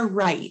 but they are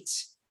right.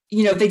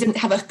 They didn't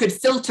have a good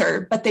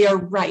filter, but they are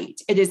right.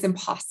 It is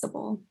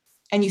impossible.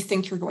 And you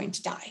think you're going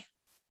to die.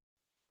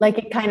 Like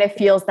it kind of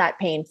feels that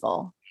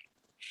painful.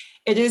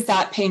 It is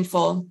that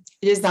painful.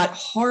 It is that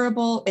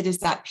horrible. It is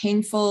that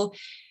painful.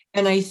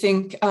 And I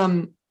think,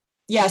 so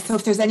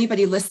if there's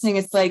anybody listening,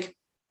 it's like,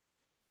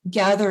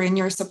 gather in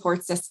your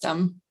support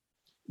system.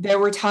 There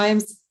were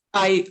times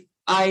I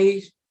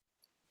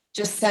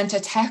just sent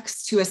a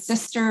text to a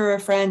sister or a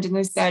friend and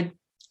they said,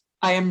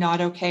 I am not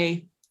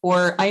okay,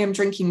 or I am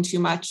drinking too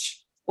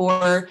much,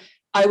 or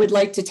I would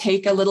like to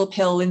take a little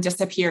pill and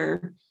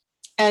disappear.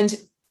 And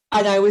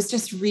I was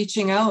just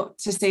reaching out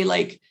to say,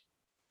 like,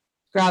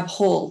 grab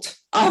hold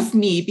of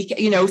me, because,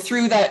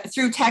 through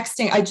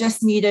texting, I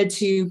just needed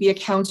to be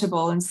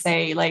accountable and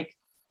say, like,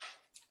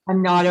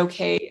 I'm not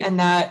okay.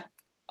 And that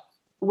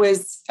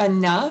was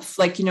enough.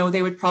 Like,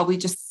 they would probably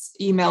just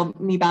email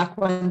me back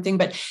one thing,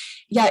 but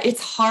yeah,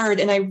 it's hard.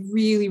 And I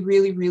really,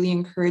 really, really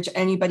encourage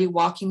anybody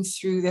walking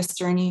through this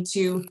journey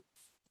to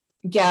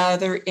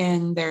gather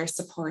in their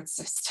support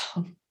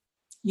system.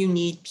 You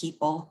need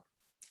people.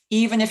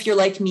 Even if you're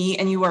like me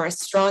and you are a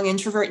strong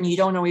introvert and you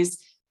don't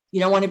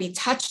want to be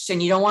touched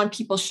and you don't want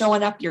people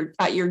showing up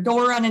at your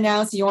door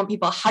unannounced, you don't want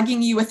people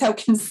hugging you without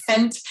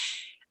consent.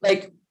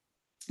 Like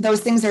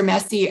those things are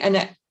messy,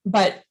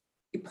 but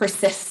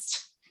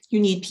persist. You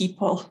need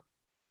people.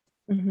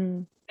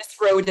 Mm-hmm. This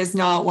road is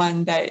not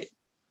one that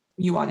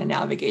you want to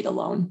navigate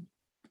alone.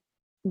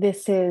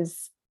 This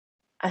is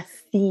a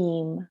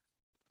theme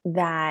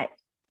that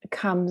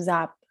comes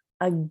up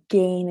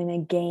again and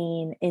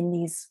again in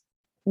these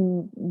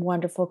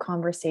wonderful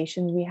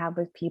conversations we have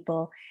with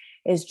people,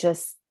 is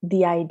just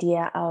the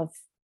idea of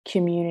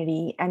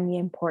community and the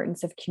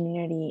importance of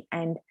community,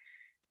 and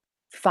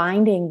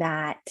finding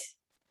that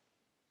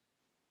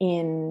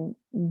in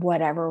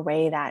whatever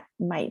way that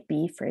might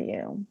be for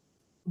you.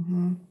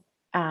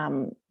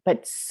 Mm-hmm.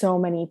 But so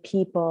many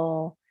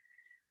people,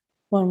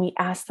 when we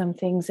ask them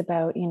things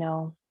about,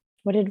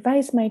 what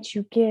advice might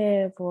you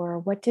give, or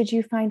what did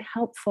you find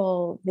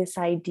helpful, this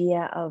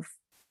idea of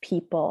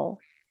people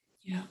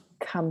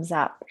comes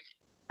up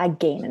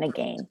again and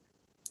again.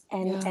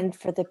 And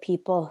for the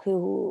people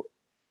who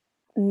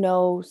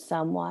know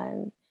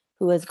someone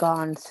who has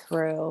gone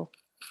through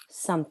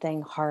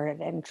something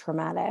hard and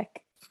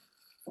traumatic,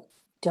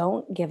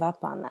 don't give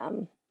up on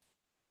them.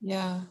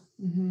 Yeah.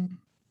 Mm-hmm.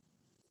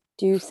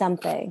 Do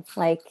something.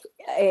 Like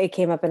it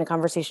came up in a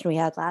conversation we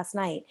had last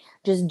night.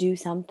 Just do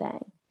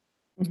something.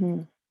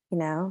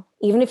 Mm-hmm.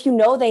 Even if you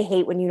know they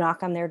hate when you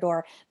knock on their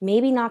door,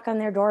 maybe knock on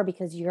their door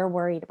because you're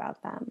worried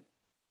about them.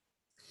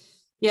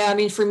 Yeah, I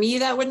mean, for me,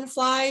 that wouldn't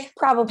fly.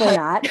 Probably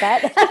not,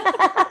 but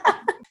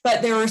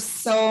but there were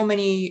so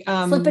many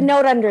slip a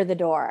note under the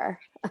door.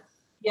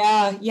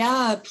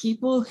 Yeah.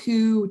 People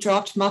who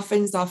dropped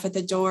muffins off at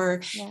the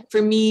door. Yeah.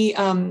 For me,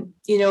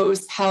 it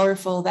was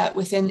powerful that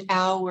within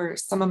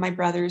hours, some of my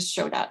brothers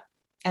showed up.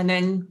 And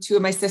then 2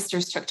 of my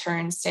sisters took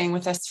turns staying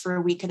with us for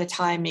a week at a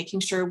time,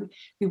 making sure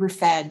we were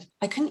fed.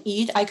 I couldn't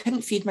eat. I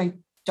couldn't feed my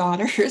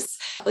daughters.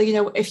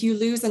 If you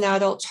lose an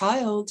adult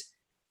child,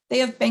 they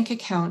have bank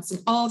accounts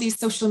and all these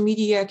social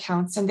media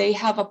accounts, and they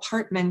have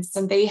apartments,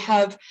 and they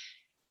have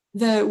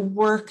the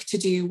work to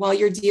do while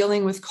you're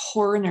dealing with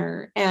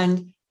coroner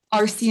and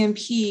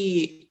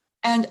RCMP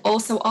and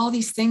also all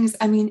these things.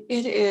 I mean,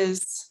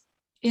 it's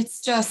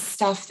just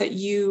stuff that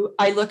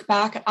I look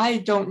back, I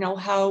don't know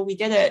how we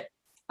did it.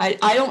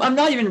 I'm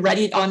not even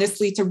ready,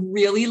 honestly, to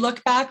really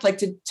look back, like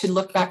to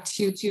look back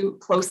too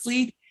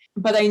closely.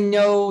 But I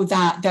know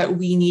that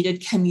we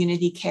needed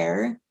community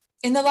care.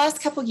 In the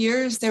last couple of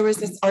years, there was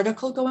this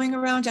article going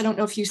around. I don't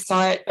know if you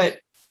saw it, but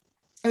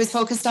it was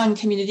focused on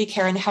community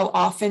care and how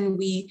often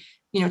we,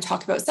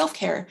 talk about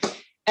self-care.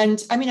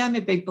 And I mean, I'm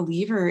a big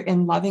believer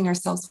in loving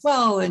ourselves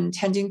well and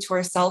tending to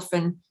ourselves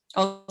in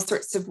all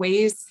sorts of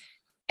ways.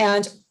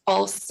 And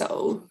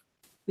also,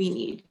 we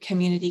need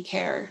community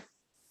care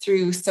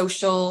through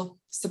social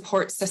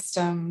support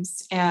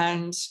systems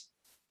and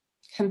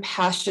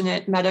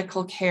compassionate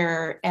medical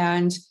care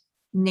and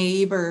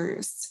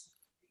neighbors,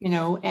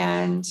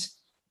 and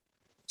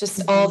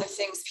just all the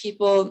things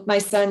my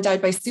son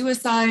died by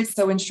suicide,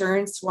 so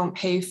insurance won't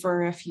pay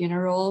for a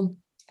funeral.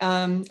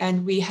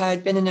 And we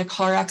had been in a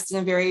car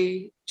accident, a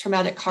very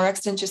traumatic car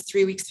accident, just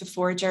 3 weeks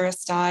before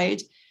Jairus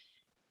died.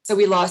 So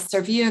we lost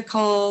our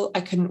vehicle.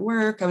 I couldn't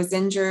work. I was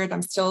injured.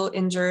 I'm still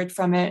injured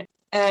from it.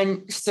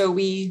 And so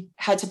we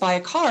had to buy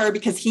a car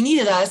because he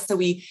needed us. So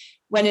we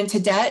went into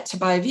debt to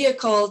buy a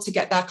vehicle to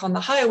get back on the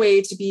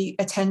highway to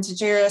attend to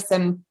Jairus.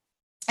 And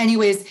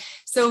anyways,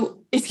 so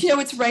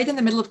it's right in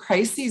the middle of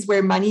crises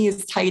where money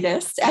is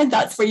tightest, and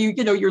that's where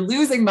you're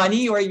losing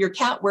money or you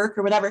can't work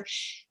or whatever.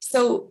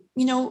 So,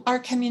 our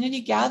community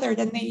gathered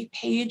and they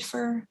paid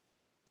for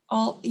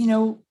all,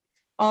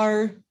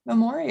 our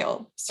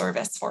memorial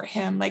service for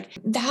him. Like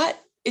that,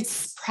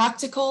 it's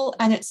practical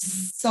and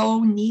it's so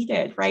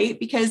needed, right?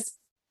 Because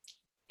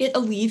it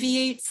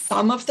alleviates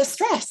some of the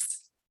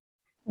stress.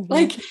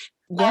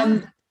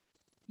 Mm-hmm.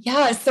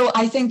 So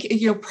I think,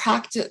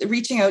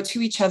 reaching out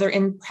to each other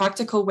in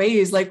practical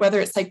ways, like whether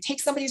it's like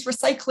take somebody's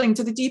recycling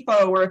to the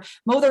depot or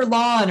mow their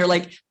lawn, or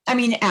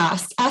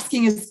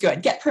asking is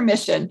good. Get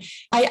permission.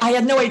 I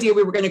had no idea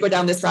we were going to go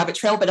down this rabbit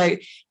trail, but I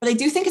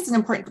do think it's an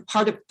important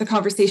part of the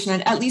conversation.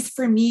 And at least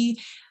for me,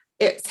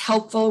 it's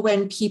helpful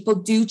when people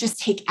do just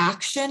take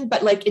action,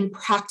 but like in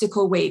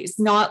practical ways,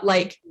 not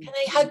like, can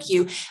I hug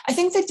you? I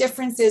think the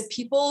difference is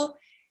people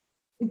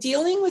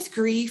dealing with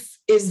grief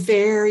is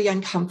very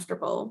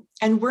uncomfortable,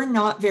 and we're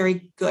not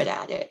very good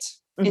at it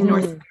in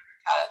North America,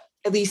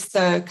 at least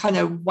the kind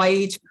of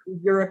white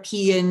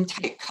European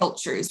type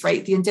cultures,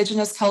 right? The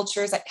indigenous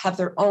cultures that have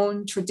their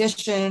own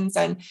traditions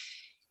and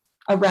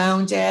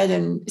around it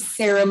and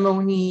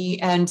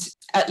ceremony, and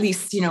at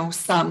least,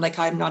 some, like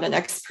I'm not an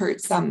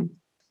expert,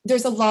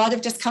 there's a lot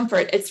of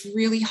discomfort. It's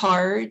really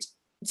hard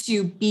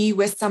to be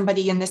with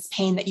somebody in this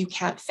pain that you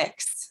can't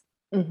fix.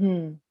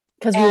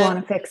 Because we want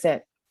to fix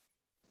it.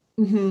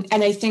 And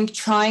I think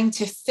trying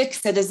to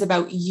fix it is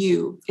about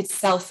you. It's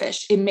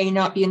selfish. It may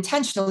not be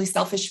intentionally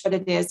selfish, but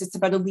it is. It's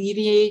about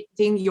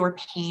alleviating your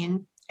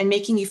pain and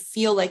making you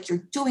feel like you're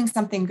doing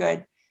something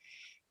good.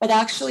 But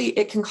actually,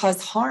 it can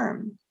cause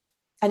harm,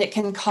 and it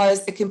can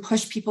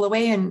push people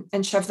away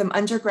and shove them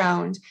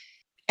underground.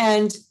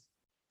 And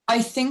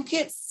I think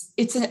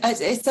it's an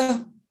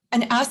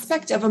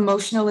aspect of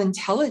emotional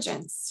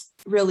intelligence,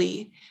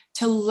 really,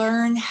 to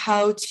learn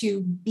how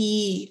to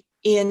be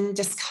in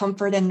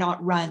discomfort and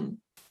not run,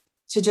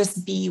 to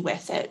just be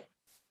with it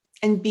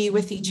and be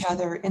with each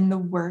other in the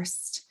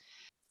worst,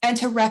 and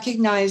to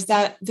recognize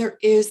that there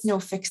is no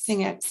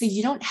fixing it. So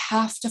you don't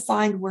have to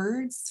find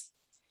words.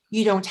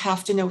 You don't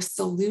have to know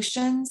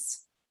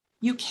solutions.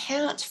 You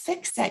can't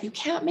fix it. You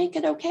can't make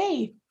it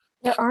okay.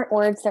 There aren't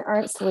words, there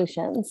aren't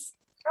solutions.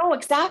 Oh,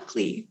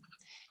 exactly.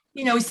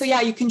 So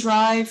yeah, you can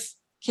drive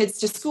kids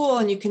to school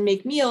and you can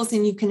make meals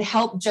and you can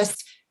help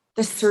just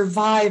the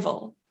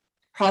survival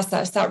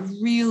process. That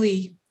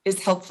really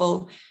is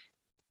helpful,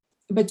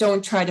 but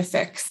don't try to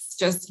fix,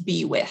 just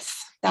be with.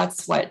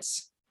 That's what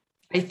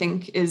I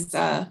think is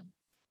a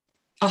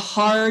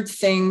hard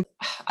thing.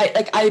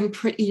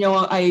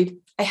 I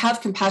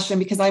have compassion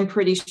because I'm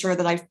pretty sure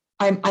that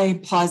I'm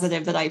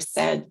positive that I've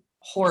said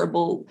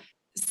horrible,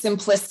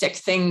 simplistic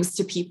things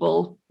to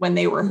people when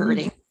they were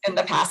hurting in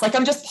the past. Like,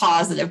 I'm just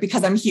positive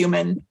because I'm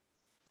human.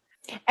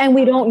 And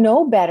we don't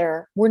know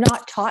better. We're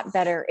not taught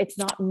better. It's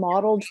not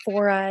modeled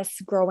for us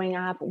growing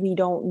up. We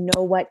don't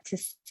know what to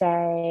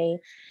say.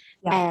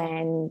 Yeah.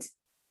 And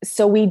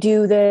so we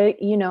do the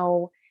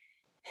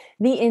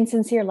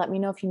insincere, let me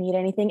know if you need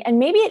anything. And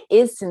maybe it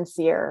is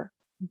sincere,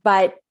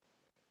 but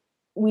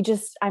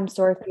I'm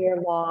sorry for your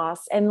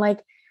loss. And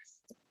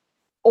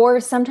or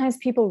sometimes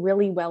people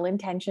really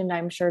well-intentioned,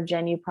 I'm sure,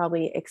 Jen, you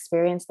probably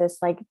experienced this,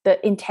 like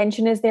the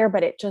intention is there,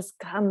 but it just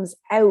comes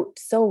out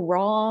so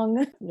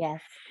wrong.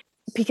 Yes.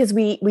 Because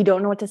we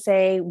don't know what to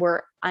say.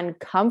 We're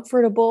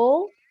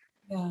uncomfortable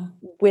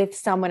with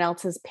someone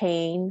else's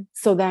pain.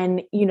 So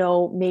then,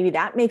 maybe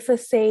that makes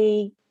us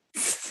say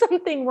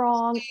something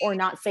wrong or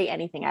not say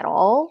anything at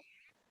all.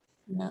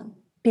 Yeah.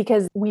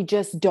 Because we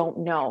just don't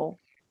know.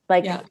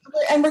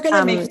 And we're going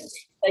to make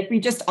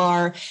we just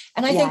are.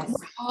 And I think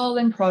we're all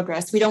in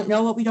progress. We don't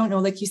know what we don't know.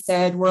 Like you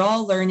said, we're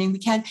all learning.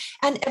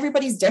 And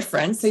everybody's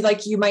different. So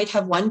you might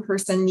have one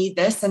person need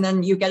this and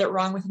then you get it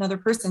wrong with another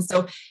person.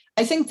 So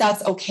I think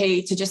that's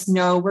okay to just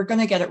know we're going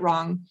to get it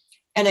wrong.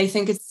 And I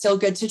think it's still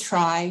good to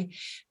try.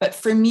 But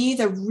for me,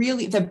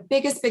 the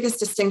biggest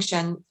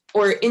distinction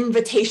or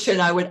invitation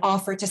I would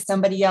offer to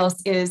somebody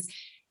else is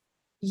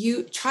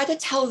you try to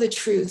tell the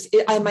truth.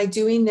 Am I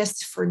doing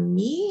this for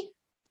me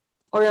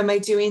or am I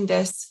doing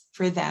this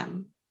for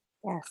them?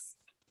 Yes.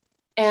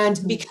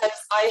 And because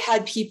I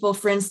had people,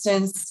 for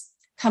instance,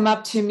 come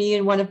up to me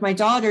and one of my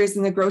daughters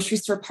in the grocery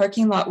store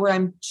parking lot where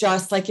I'm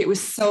just it was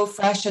so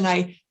fresh.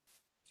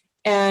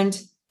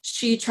 And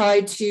she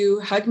tried to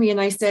hug me and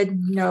I said,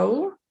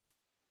 no.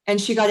 And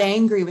she got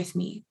angry with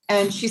me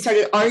and she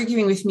started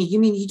arguing with me. You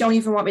mean you don't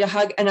even want me to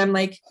hug? And I'm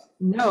like,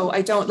 no,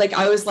 I don't.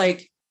 I was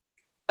like,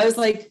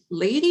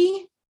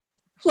 lady,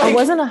 I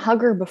wasn't a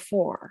hugger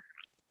before.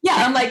 Yeah.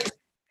 I'm like,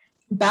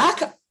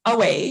 back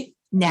away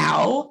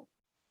now.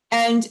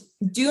 And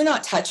do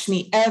not touch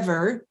me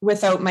ever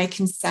without my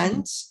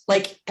consent,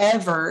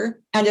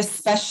 ever. And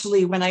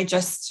especially when I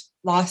just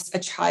lost a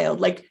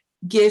child,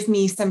 give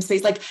me some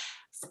space.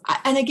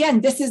 And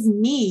again, this is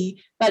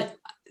me, but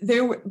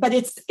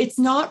it's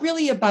not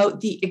really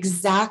about the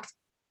exact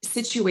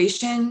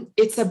situation.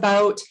 It's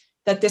about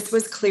that this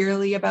was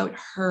clearly about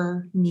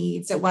her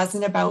needs. It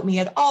wasn't about me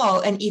at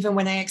all. And even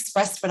when I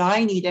expressed what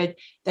I needed,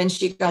 then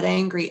she got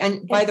angry.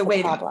 And by the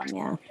way, talk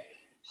to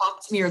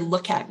me or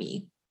look at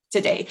me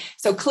today.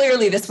 So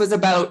clearly this was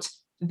about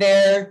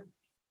their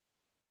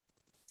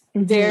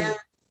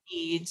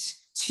need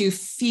to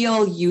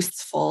feel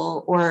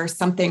useful or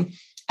something.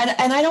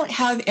 And I don't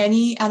have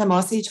any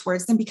animosity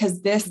towards them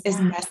because this is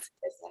messy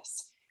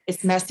business.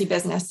 It's messy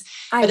business.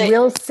 I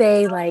will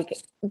say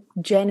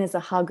Jen is a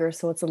hugger,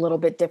 so it's a little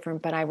bit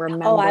different, but I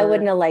remember I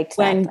wouldn't have liked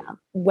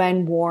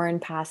when Warren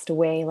passed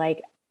away,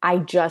 I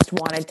just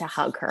wanted to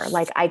hug her.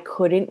 I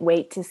couldn't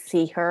wait to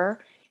see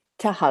her,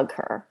 to hug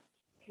her.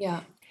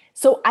 Yeah.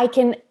 So I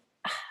can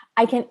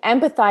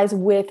empathize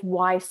with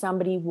why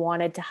somebody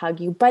wanted to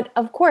hug you. But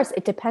of course,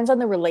 it depends on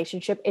the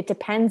relationship. It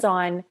depends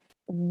on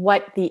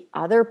what the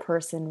other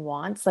person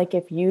wants.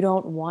 If you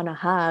don't want a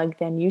hug,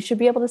 then you should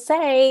be able to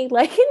say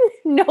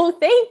no,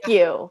 thank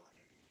you.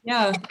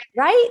 Yeah.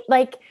 Right?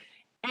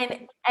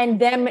 And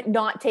them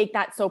not take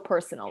that so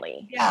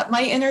personally. Yeah.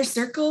 My inner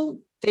circle,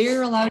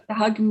 they're allowed to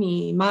hug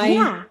me.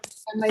 My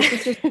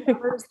sister's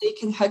brothers, they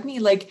can hug me.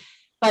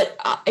 But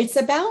it's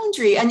a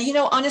boundary. And,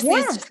 honestly,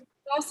 it's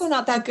also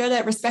not that good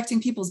at respecting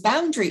people's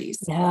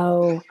boundaries.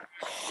 No.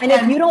 And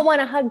if you don't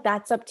want to hug,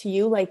 that's up to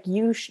you.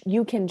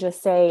 You can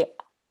just say,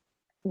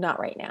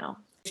 not right now.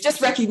 Just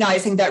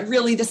recognizing that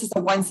really this is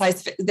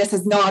this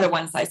is not a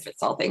one size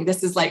fits all thing.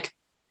 This is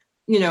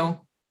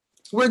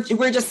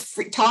we're just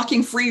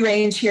talking free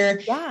range here.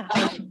 Yeah.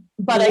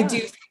 But I do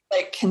think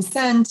like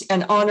consent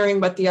and honoring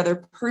what the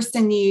other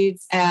person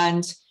needs,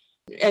 and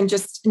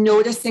just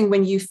noticing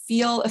when you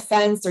feel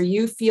offense or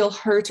you feel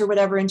hurt or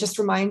whatever, and just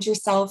remind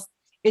yourself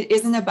it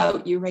isn't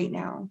about you right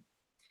now.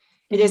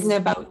 It isn't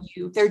about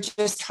you. They're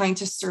just trying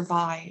to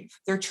survive.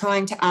 They're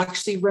trying to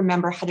actually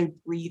remember how to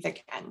breathe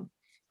again,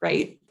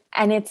 right?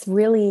 And it's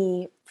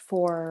really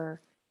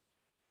for,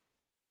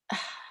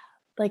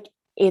 like,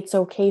 it's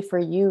okay for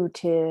you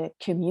to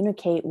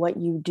communicate what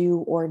you do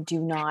or do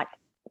not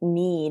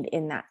need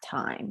in that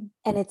time.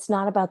 And it's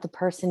not about the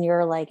person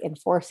you're like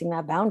enforcing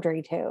that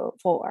boundary to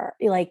for,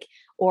 like,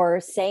 or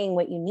saying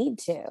what you need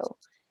to.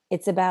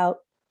 It's about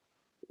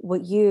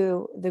what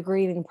you, the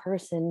grieving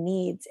person,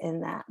 needs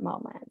in that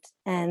moment.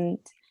 And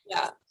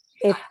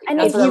if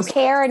you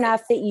care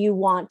enough that you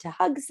want to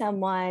hug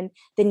someone,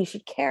 then you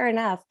should care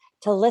enough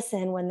to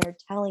listen when they're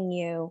telling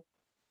you,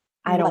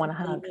 I don't want to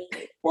hug.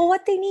 Well,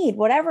 what they need,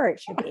 whatever it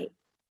should be.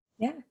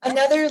 Yeah.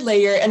 Another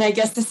layer, and I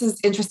guess this is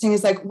interesting,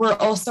 is like we're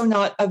also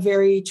not a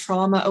very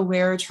trauma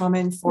aware, trauma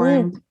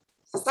informed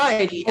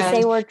society. And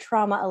they were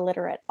trauma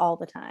illiterate all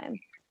the time.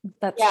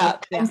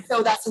 And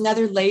so that's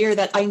another layer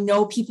that I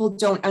know people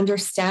don't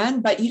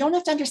understand, but you don't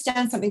have to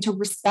understand something to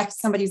respect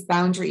somebody's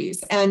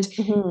boundaries. And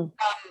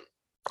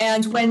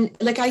and when,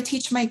 like, I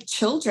teach my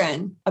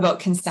children about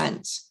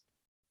consent.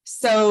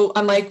 So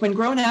I'm like, when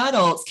grown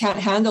adults can't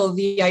handle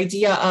the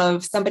idea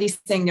of somebody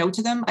saying no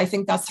to them, I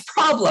think that's a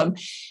problem.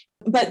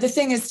 But the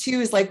thing is too,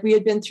 is like we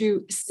had been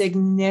through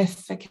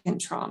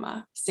significant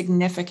trauma,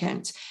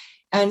 significant.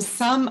 And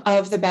some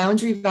of the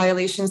boundary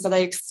violations that I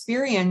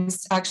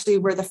experienced actually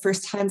were the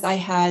first times I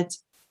had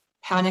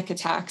panic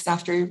attacks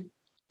after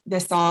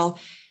this all.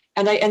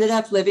 And I ended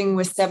up living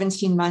with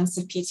 17 months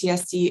of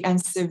PTSD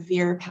and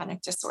severe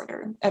panic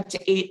disorder, up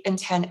to 8 and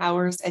 10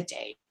 hours a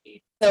day.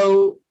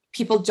 So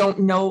people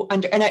don't know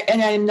and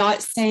I'm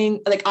not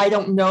saying, like, I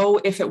don't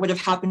know if it would have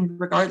happened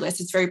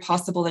regardless. It's very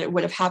possible that it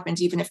would have happened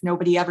even if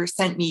nobody ever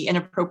sent me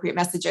inappropriate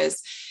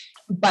messages.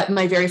 But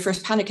my very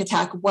first panic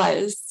attack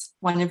was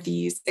one of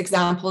these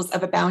examples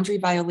of a boundary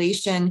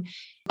violation.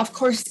 Of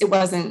course, it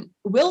wasn't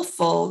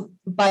willful,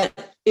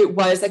 but it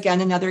was,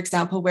 again, another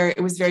example where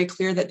it was very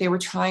clear that they were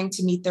trying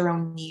to meet their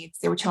own needs.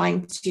 They were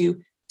trying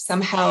to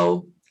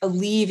somehow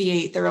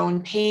alleviate their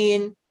own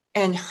pain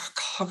and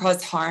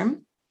cause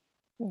harm.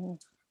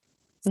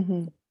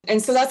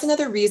 And so that's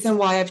another reason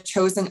why I've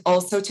chosen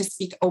also to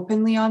speak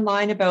openly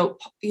online about,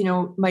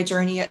 my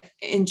journey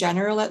in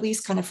general, at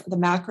least kind of the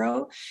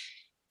macro,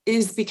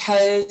 is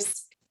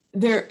because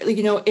there,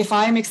 if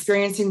I'm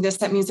experiencing this,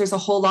 that means there's a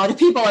whole lot of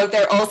people out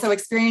there also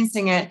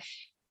experiencing it.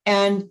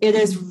 And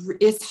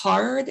it's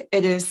hard.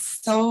 It is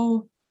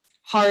so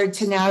hard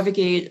to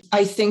navigate.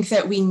 I think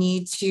that we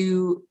need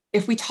to,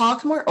 if we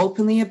talk more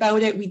openly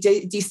about it, we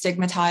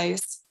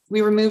destigmatize,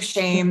 we remove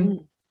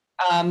shame.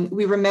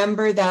 We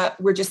remember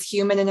that we're just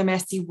human in a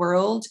messy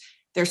world.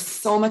 There's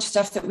so much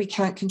stuff that we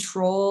can't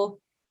control.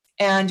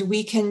 And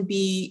we can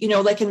be,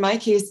 like in my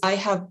case, I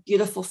have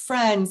beautiful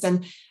friends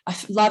and a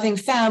loving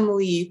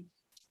family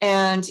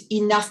and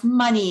enough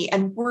money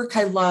and work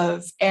I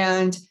love.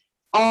 And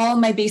all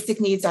my basic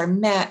needs are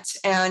met,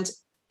 and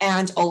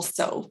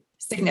also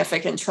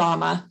significant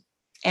trauma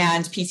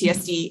and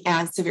PTSD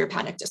and severe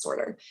panic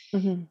disorder.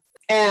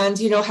 And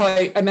how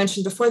I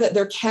mentioned before that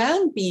there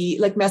can be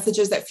like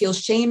messages that feel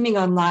shaming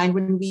online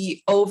when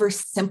we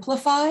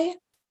oversimplify.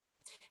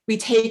 We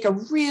take a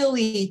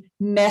really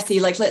messy,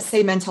 like, let's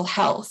say mental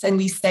health, and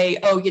we say,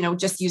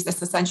 just use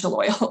this essential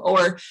oil,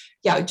 or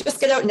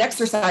just get out and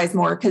exercise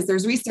more, because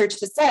there's research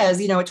that says,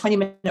 a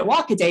 20-minute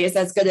walk a day is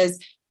as good as,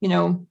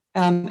 an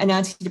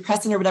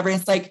antidepressant or whatever. And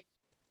it's like,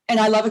 and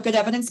I love a good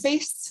evidence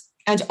base.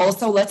 And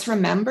also let's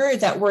remember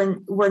that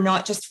we're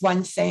not just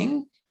one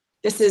thing.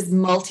 This is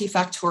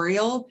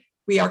multifactorial.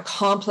 We are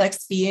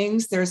complex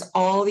beings. There's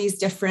all these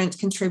different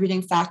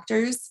contributing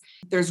factors.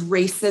 There's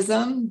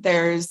racism.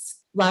 There's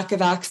lack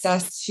of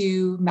access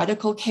to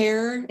medical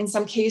care in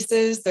some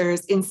cases.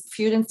 There's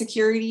food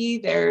insecurity.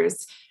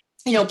 There's,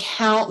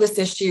 countless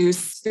issues,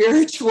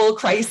 spiritual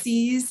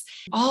crises,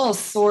 all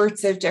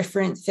sorts of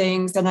different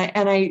things. And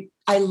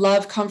I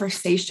love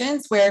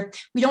conversations where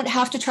we don't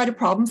have to try to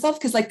problem solve,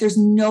 because like there's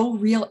no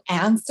real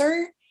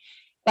answer.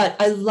 But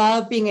I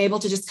love being able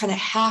to just kind of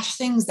hash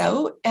things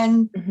out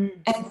and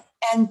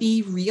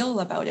be real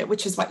about it,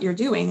 which is what you're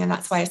doing. And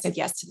that's why I said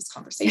yes to this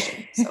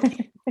conversation. So.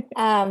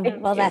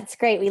 Well, that's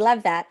great. We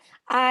love that.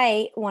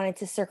 I wanted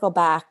to circle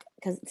back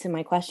to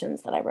my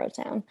questions that I wrote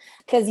down,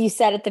 because you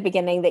said at the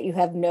beginning that you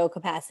have no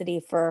capacity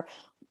for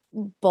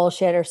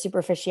bullshit or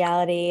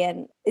superficiality.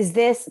 And is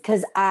this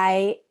because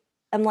I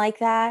am like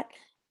that?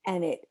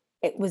 And it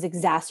was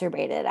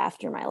exacerbated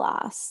after my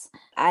loss.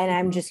 And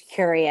I'm just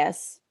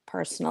curious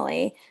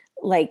personally,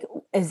 like,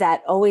 has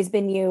that always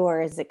been you,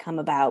 or has it come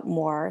about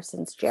more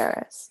since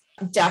Jairus?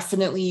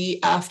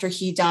 Definitely after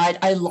he died,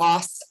 I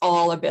lost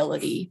all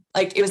ability.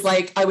 Like, it was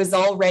like I was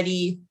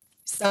already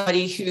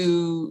somebody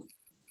who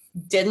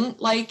didn't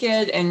like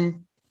it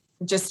and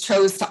just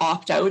chose to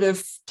opt out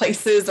of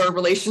places or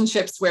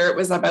relationships where it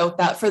was about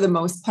that for the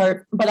most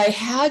part. But I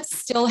had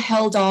still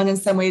held on in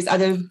some ways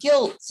out of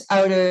guilt,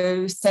 out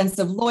of sense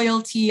of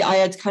loyalty. I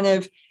had kind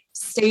of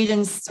stayed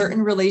in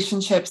certain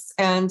relationships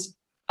and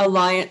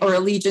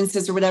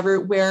allegiances or whatever,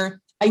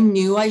 where I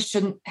knew I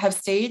shouldn't have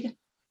stayed,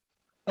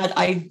 but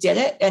I did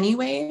it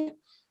anyway.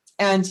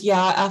 And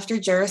yeah, after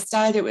Jairus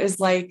died, it was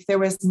like there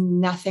was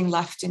nothing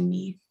left in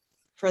me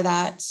for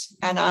that.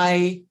 And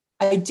I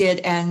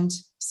did end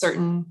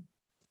certain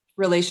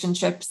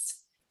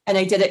relationships, and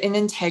I did it in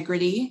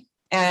integrity,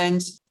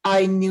 and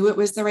I knew it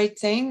was the right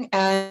thing,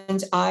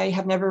 and I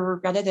have never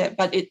regretted it.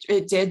 But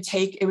it did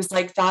take, it was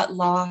like that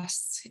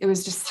loss. It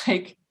was just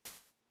like,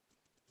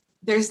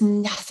 there's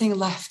nothing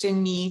left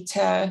in me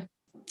to,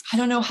 I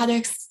don't know how to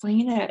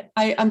explain it.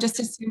 I'm just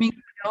assuming,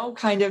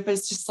 kind of, but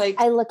it's just like,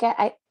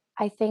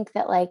 I think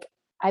that like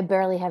I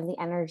barely have the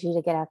energy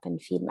to get up and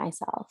feed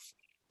myself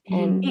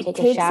and It take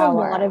a takes a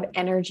shower. lot of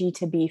energy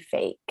to be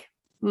fake.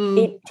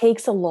 It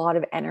takes a lot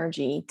of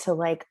energy to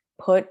like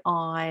put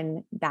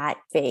on that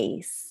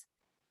face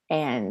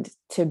and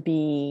to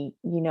be,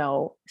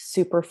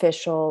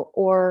 superficial,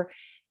 or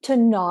to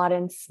nod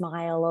and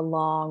smile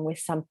along with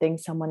something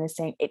someone is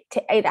saying.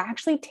 It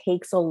actually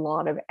takes a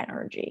lot of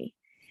energy.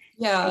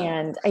 Yeah.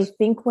 And I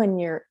think when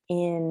you're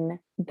in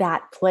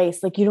that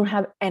place, like you don't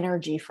have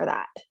energy for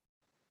that.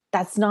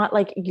 That's not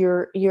like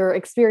you're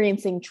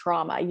experiencing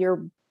trauma.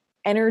 Your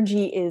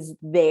energy is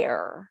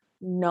there,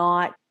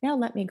 not now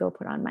let me go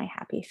put on my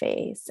happy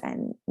face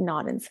and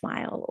nod and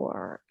smile,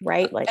 or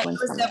right. Like I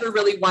was never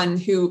really one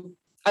who,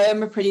 I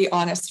am a pretty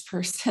honest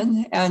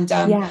person. And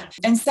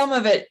and some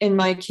of it in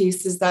my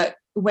case is that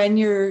when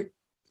you're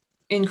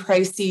in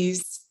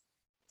crises,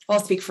 well,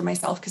 I'll speak for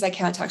myself because I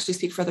can't actually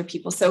speak for other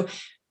people. So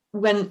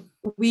when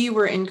we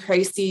were in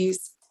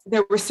crises,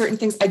 there were certain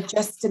things I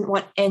just didn't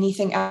want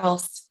anything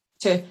else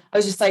I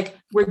was just like,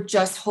 we're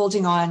just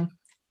holding on.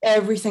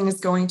 Everything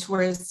is going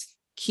towards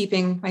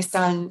keeping my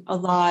son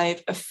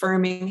alive,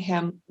 affirming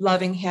him,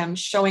 loving him,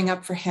 showing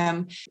up for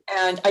him.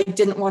 And I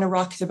didn't want to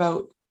rock the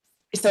boat.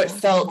 So it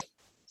felt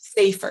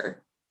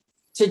safer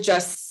to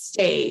just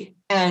stay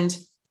and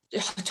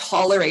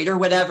tolerate or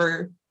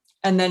whatever.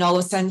 And then all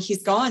of a sudden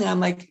he's gone. And I'm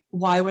like,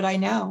 why would I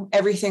now?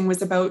 Everything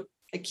was about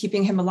like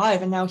keeping him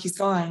alive, and now he's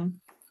gone.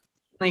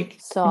 Like,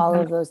 so all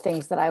of those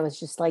things that I was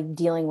just like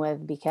dealing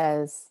with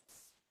because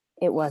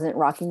it wasn't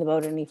rocking the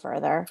boat any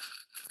further.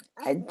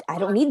 I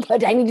don't need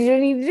that. I need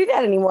to do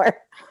that anymore.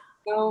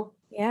 No.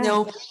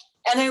 And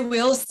I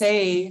will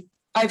say,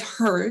 I've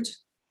heard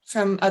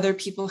from other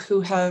people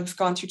who have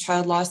gone through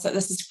child loss that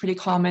this is pretty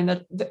common,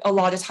 that a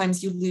lot of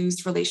times you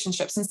lose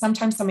relationships, and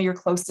sometimes some of your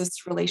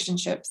closest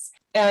relationships.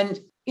 And,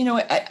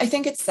 I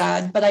think it's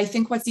sad, but I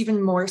think what's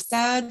even more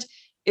sad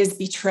is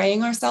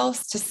betraying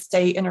ourselves to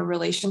stay in a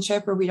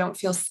relationship where we don't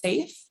feel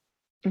safe.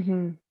 Mm-hmm.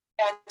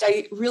 And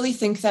I really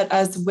think that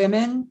as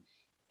women,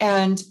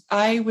 and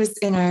I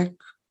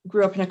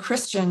grew up in a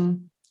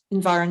Christian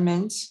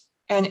environment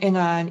and in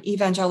an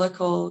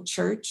evangelical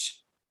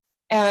church.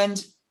 And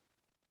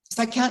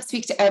so I can't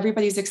speak to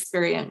everybody's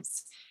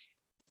experience,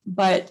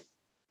 but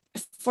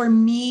for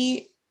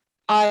me,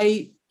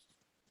 I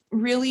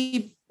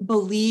really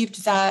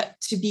believed that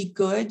to be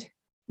good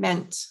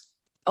meant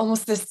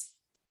almost this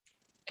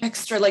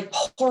extra, like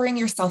pouring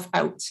yourself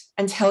out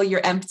until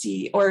you're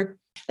empty, or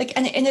like,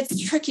 and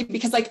it's tricky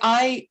because like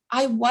I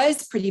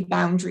was pretty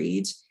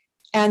boundaried.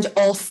 And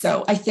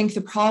also I think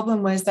the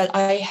problem was that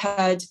I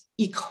had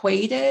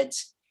equated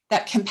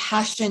that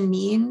compassion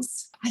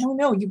means, I don't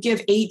know, you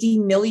give 80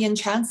 million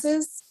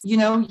chances,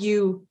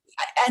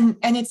 and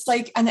it's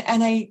like, and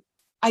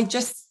I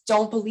just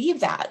don't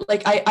believe that.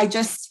 Like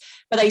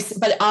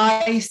but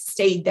I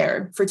stayed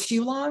there for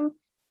too long,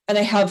 and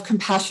I have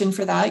compassion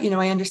for that.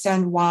 I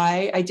understand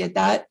why I did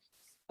that,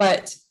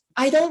 but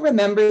I don't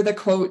remember the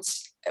quote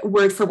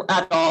word for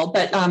at all.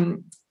 But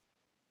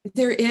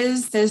there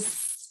is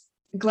this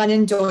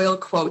Glennon Doyle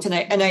quote, and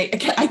I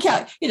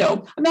can't,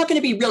 I'm not going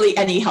to be really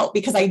any help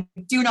because I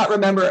do not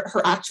remember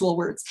her actual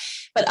words.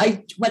 But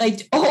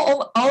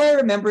all I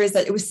remember is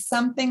that it was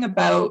something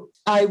about,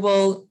 I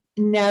will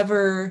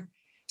never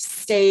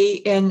stay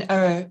in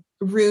a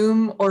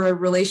room or a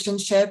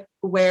relationship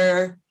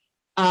where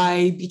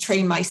I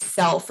betray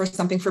myself or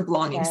something for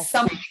belonging, Yes.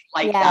 something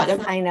like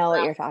that. I know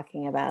what you're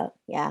talking about.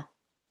 Yeah.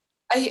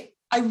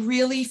 I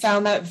really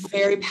found that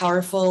very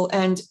powerful.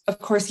 And of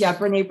course,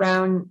 Brene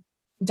Brown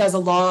does a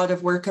lot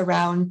of work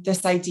around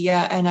this idea,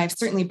 and I've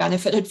certainly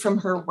benefited from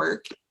her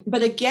work.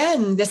 But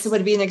again, this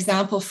would be an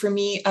example for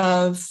me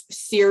of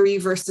theory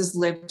versus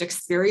lived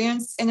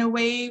experience, in a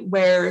way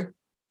where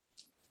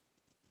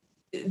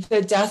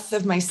the death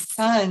of my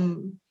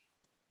son,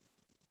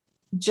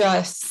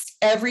 just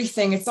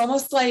everything, it's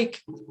almost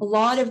like a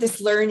lot of this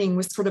learning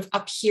was sort of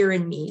up here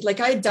in me. Like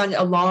I had done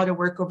a lot of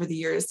work over the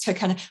years to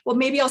kind of, well,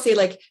 maybe I'll say,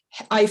 like,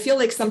 I feel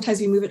like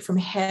sometimes we move it from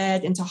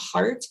head into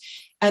heart.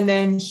 And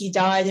then he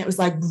died and it was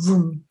like,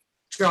 boom,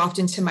 dropped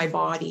into my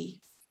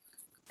body.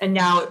 And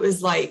now it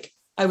was like,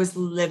 I was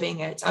living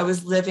it. I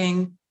was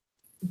living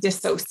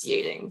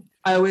dissociating.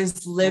 I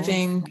was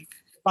living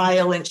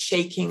violent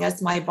shaking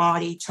as my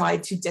body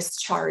tried to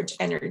discharge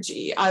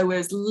energy. I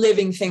was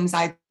living things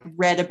I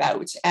read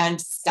about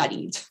and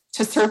studied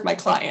to serve my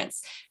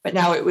clients, but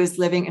now it was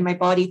living in my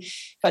body,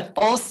 but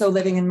also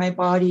living in my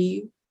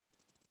body.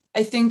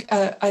 I think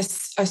a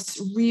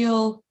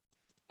real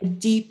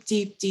deep,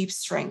 deep, deep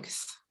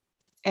strength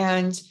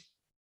and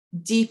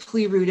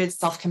deeply rooted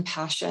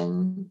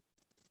self-compassion.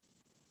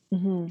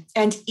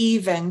 And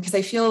even, because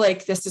I feel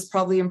like this is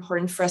probably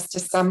important for us to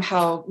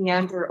somehow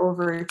meander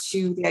over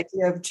to the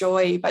idea of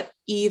joy, but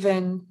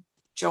even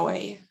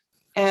joy.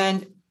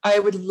 And I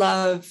would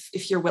love,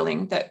 if you're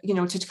willing, that,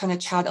 to kind of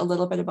chat a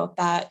little bit about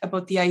that,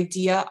 about the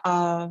idea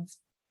of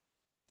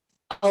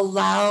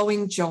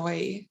allowing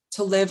joy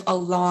to live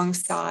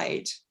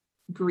alongside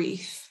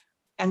grief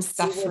and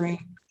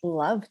suffering.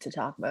 Love to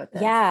talk about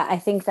this. Yeah, I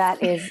think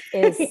that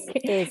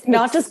is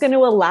not just going to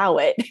allow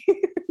it.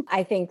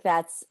 I think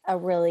that's a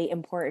really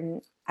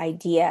important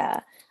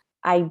idea.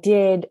 I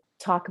did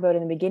talk about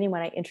in the beginning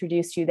when I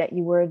introduced you that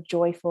you were a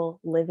joyful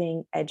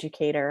living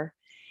educator.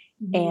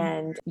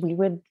 And we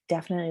would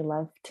definitely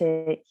love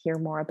to hear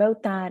more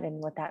about that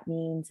and what that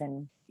means.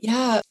 And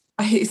yeah,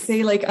 I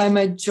say I'm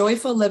a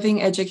joyful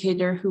living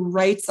educator who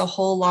writes a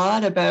whole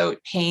lot about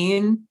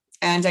pain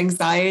and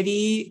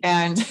anxiety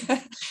and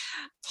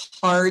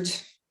hard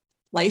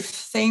life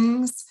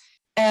things.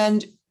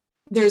 And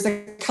there's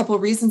a couple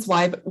of reasons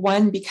why, but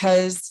one,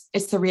 because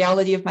it's the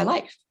reality of my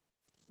life.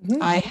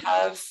 I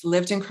have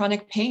lived in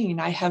chronic pain.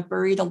 I have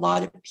buried a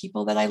lot of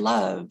people that I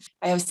love.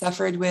 I have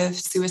suffered with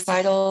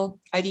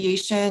suicidal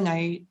ideation.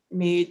 I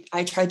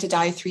tried to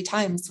die 3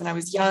 times when I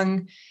was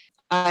young.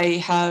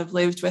 I have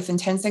lived with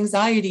intense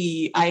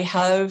anxiety. I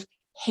have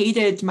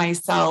hated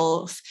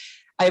myself.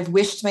 I've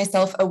wished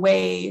myself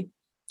away.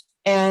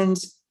 And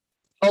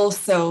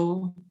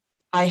also,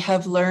 I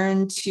have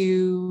learned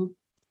to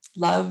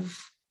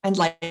love and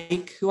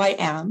like who I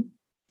am.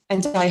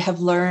 And I have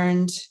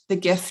learned the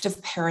gift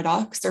of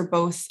paradox, or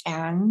both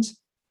and,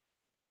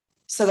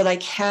 so that I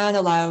can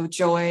allow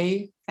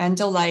joy and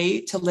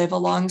delight to live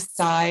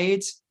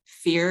alongside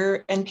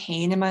fear and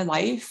pain in my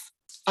life.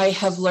 I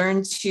have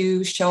learned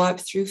to show up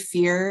through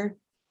fear,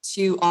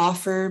 to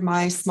offer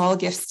my small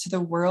gifts to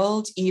the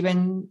world,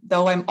 even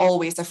though I'm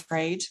always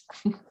afraid.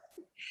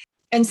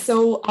 And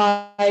so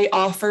I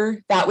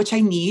offer that which I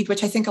need,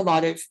 which I think a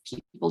lot of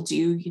people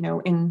do,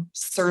 in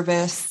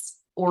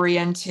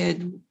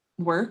service-oriented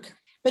work,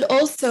 but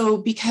also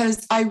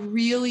because I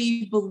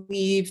really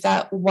believe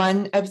that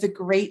one of the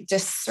great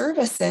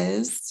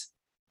disservices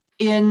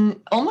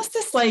in almost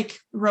this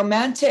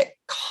romantic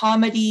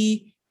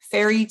comedy,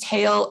 fairy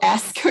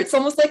tale-esque, it's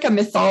almost like a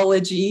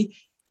mythology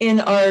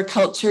in our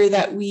culture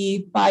that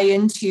we buy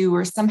into,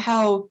 or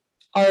somehow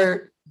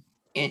are,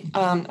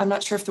 I'm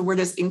not sure if the word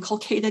is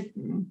inculcated,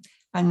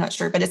 I'm not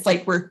sure, but it's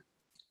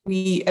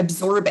we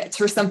absorb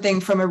it or something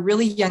from a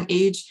really young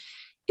age,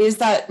 is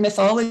that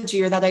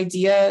mythology or that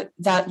idea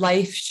that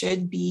life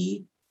should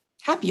be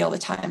happy all the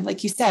time,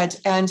 like you said.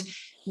 And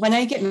when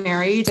I get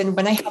married and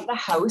when I have a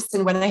house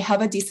and when I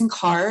have a decent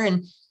car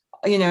and,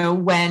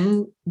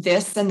 when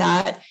this and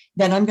that,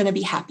 then I'm going to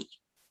be happy.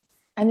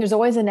 And there's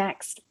always a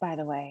next, by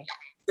the way.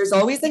 There's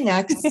always a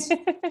next.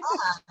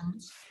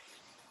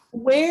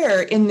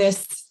 Where in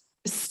this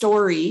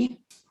story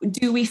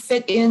do we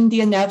fit in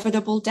the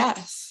inevitable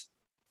death?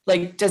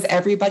 Does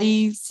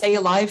everybody stay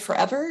alive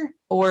forever?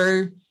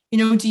 Or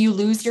do you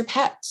lose your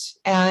pet,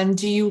 and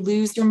do you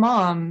lose your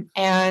mom,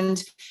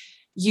 and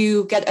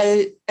you get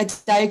a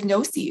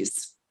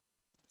diagnosis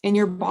in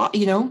your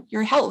body,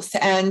 your health?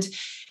 And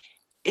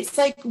it's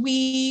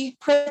we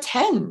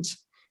pretend,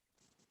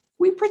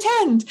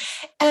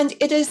 and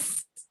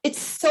it's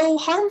so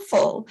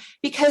harmful,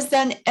 because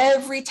then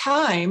every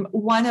time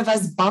one of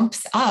us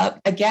bumps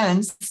up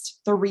against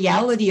the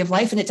reality of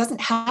life, and it doesn't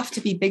have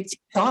to be big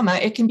trauma,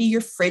 it can be your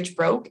fridge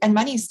broke and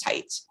money's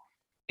tight.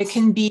 It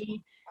can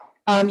be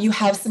you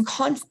have some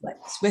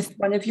conflict with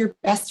one of your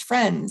best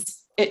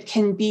friends. It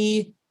can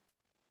be,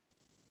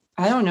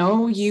 I don't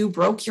know, you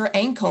broke your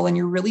ankle and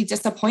you're really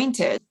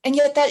disappointed. And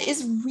yet that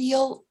is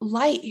real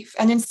life.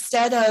 And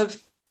instead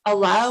of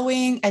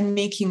allowing and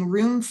making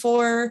room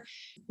for,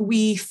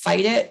 we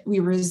fight it, we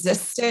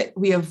resist it,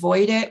 we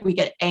avoid it, we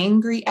get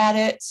angry at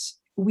it,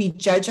 we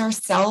judge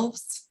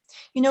ourselves.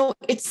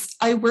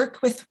 I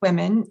work with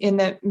women in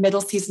the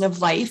middle season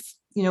of life.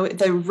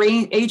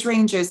 The age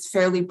range is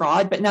fairly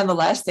broad, but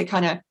nonetheless, they're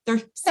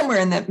somewhere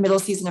in the middle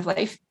season of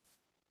life.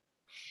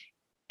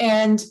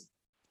 And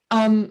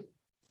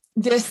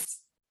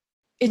it's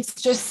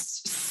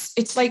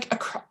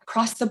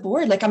across the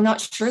board. I'm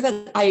not sure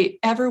that I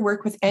ever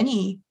work with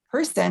any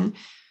person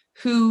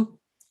who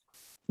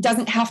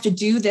doesn't have to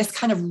do this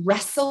kind of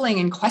wrestling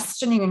and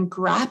questioning and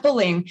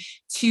grappling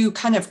to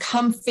kind of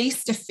come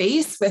face to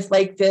face with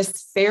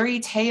this fairy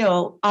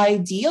tale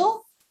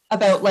ideal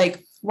about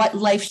what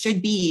life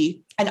should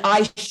be. And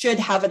I should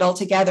have it all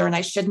together, and I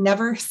should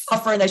never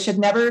suffer, and I should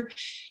never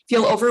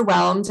feel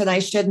overwhelmed, and I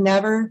should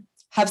never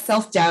have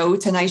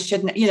self-doubt, and I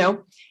shouldn't,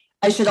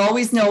 I should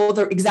always know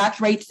the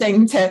exact right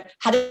thing to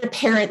how to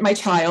parent my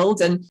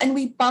child. And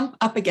we bump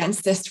up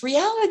against this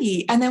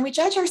reality, and then we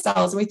judge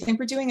ourselves and we think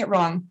we're doing it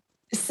wrong.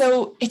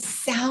 So it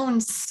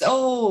sounds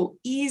so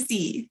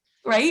easy,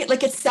 right?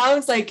 Like it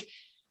sounds like,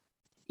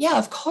 yeah,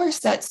 of course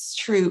that's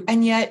true.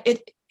 And yet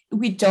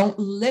we don't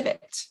live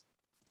it.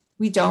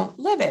 We don't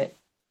live it.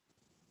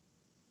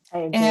 I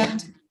agree.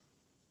 And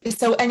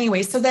so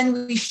anyway, so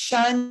then we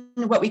shun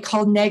what we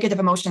call negative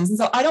emotions. And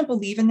so I don't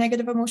believe in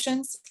negative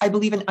emotions. I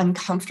believe in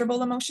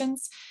uncomfortable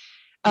emotions.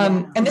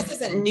 And this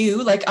isn't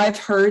new. Like I've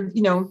heard,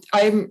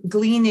 I'm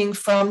gleaning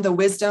from the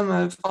wisdom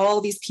of all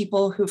these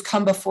people who've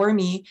come before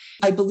me.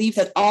 I believe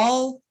that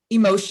all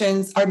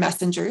emotions are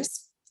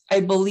messengers. I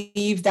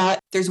believe that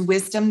there's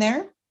wisdom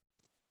there.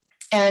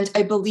 And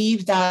I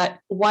believe that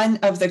one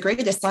of the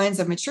greatest signs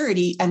of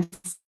maturity and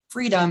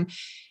freedom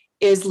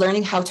is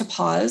learning how to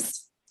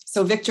pause.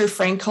 So Viktor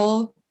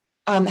Frankl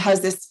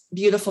has this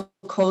beautiful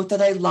quote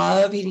that I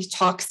love. He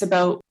talks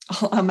about,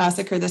 I'll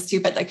massacre this too,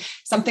 but like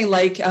something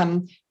like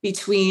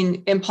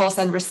between impulse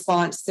and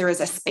response, there is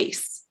a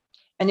space.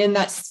 And in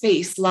that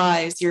space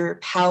lies your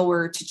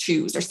power to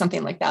choose or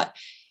something like that.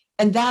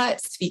 And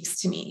that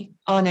speaks to me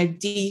on a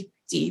deep,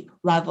 deep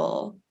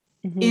level.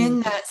 Mhm. In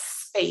that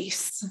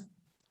space,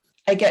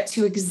 I get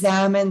to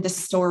examine the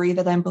story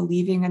that I'm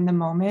believing in the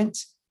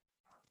moment.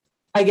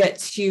 I get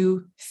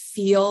to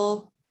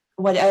feel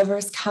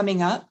whatever's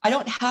coming up. I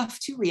don't have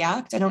to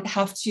react. I don't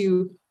have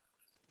to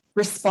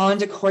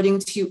respond according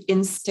to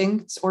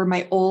instinct or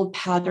my old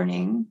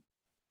patterning,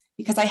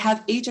 because I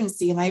have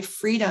agency and I have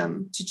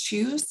freedom to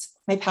choose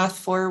my path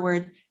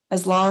forward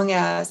as long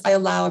as I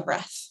allow a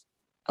breath,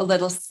 a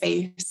little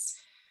space.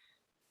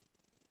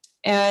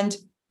 And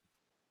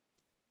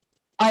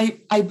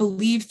I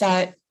believe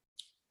that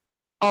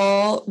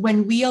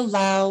when we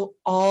allow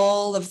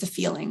all of the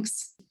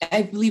feelings,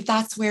 I believe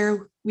that's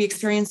where we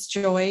experience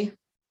joy.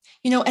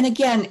 And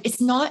again, it's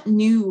not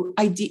new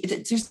idea.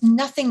 There's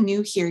nothing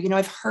new here.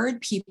 I've heard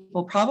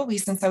people probably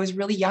since I was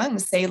really young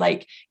say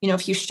like,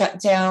 if you shut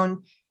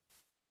down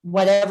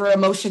whatever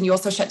emotion, you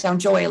also shut down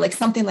joy, like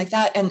something like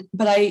that.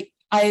 But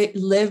I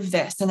live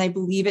this, and I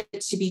believe it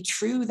to be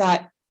true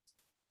that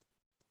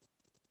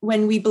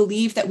when we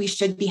believe that we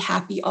should be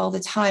happy all the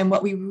time,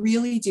 what we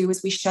really do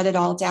is we shut it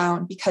all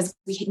down because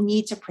we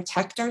need to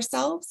protect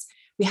ourselves.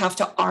 We have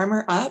to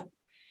armor up.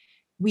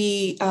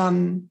 We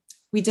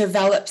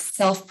develop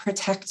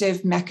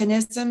self-protective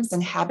mechanisms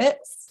and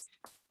habits,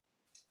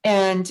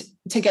 and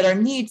to get our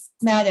needs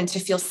met and to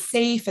feel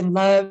safe and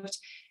loved.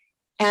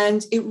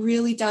 And it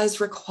really does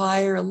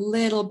require a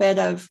little bit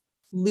of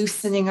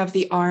loosening of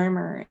the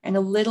armor and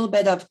a little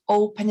bit of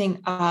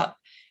opening up,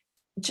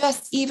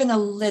 just even a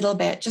little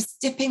bit, just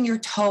dipping your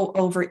toe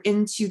over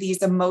into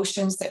these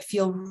emotions that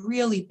feel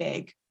really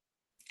big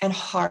and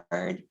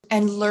hard,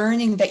 and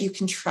learning that you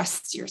can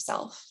trust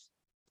yourself.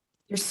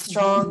 You're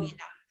strong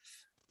enough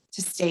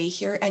to stay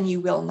here, and you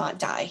will not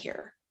die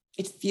here.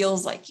 It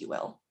feels like you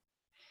will,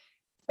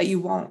 but you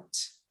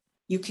won't.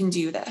 You can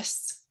do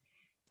this.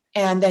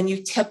 And then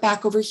you tip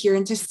back over here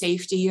into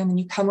safety, and then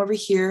you come over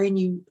here and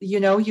you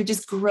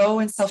just grow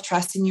in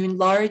self-trust, and you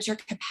enlarge your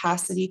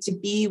capacity to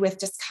be with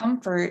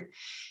discomfort.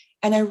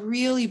 And I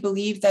really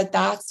believe that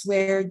that's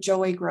where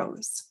joy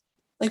grows,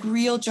 like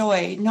real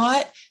joy,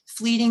 not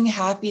fleeting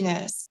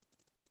happiness.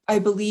 I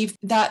believe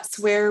that's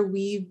where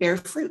we bear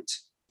fruit,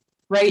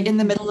 right in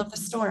the middle of the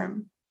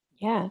storm.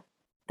 Yeah,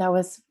 that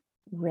was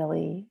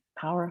really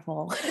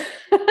powerful.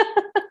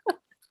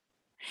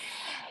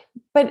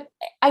 But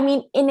I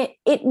mean,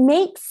 it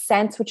makes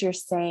sense what you're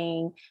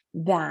saying,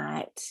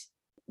 that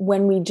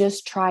when we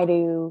just try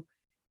to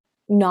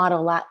not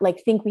allow,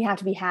 like think we have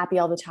to be happy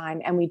all the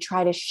time, and we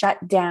try to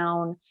shut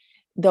down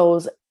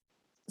those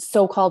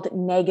so-called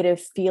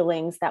negative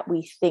feelings that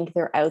we think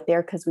they're out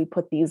there because we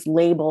put these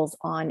labels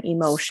on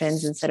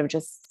emotions instead of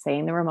just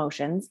saying they're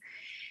emotions,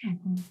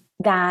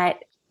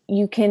 that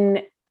you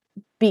can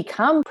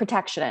become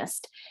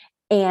protectionist,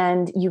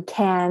 and you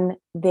can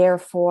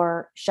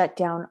therefore shut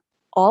down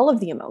all of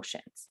the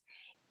emotions,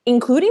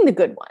 including the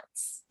good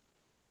ones,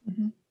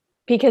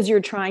 because you're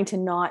trying to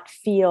not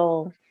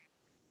feel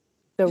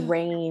the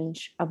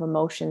range of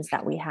emotions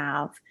that we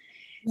have.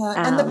 Yeah,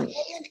 and the problem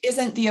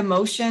isn't the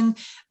emotion.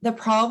 The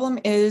problem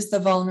is the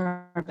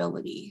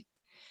vulnerability,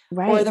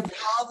 right? Or the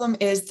problem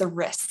is the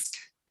risk.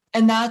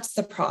 And that's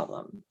the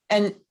problem.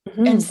 And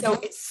so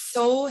it's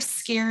so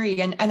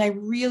scary. And I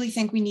really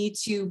think we need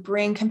to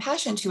bring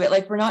compassion to it.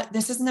 Like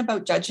this isn't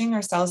about judging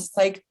ourselves. It's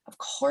like, of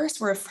course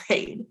we're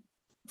afraid.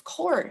 Of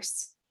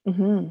course.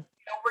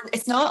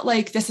 It's not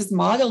like this is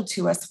modeled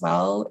to us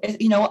well.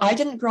 I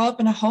didn't grow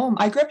up in a home.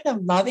 I grew up in a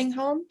loving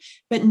home,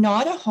 but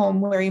not a home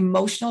where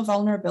emotional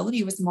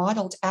vulnerability was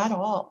modeled at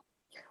all.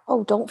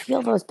 Oh, don't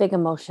feel those big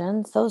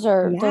emotions. Those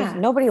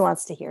nobody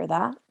wants to hear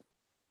that.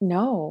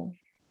 No.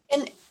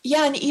 And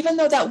even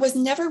though that was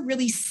never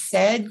really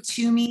said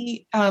to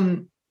me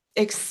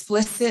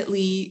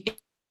explicitly, it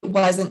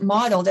wasn't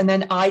modeled. And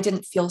then I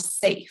didn't feel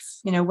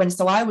safe,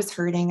 so I was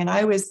hurting, and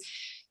I was,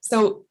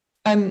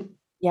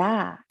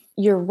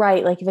 you're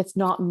right. Like if it's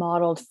not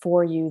modeled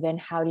for you, then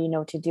how do you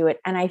know to do it?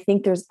 And I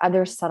think there's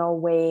other subtle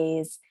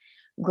ways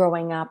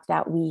growing up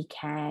that we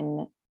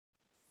can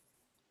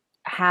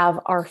have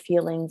our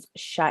feelings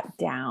shut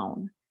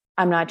down.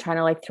 I'm not trying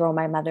to like throw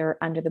my mother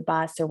under the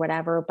bus or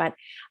whatever, but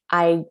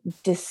I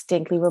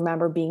distinctly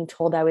remember being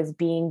told I was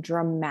being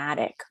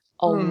dramatic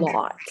a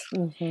lot.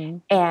 Mm-hmm.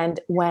 And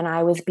when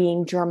I was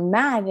being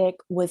dramatic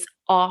was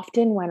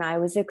often when I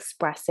was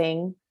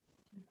expressing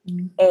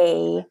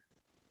a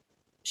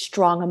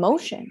strong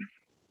emotion,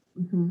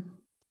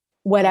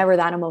 whatever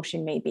that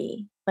emotion may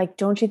be. Like,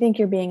 don't you think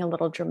you're being a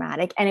little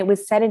dramatic? And it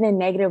was said in a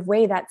negative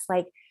way that's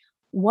like,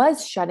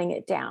 was shutting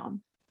it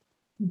down.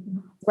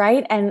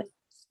 Right. And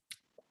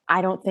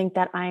I don't think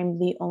that I'm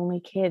the only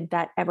kid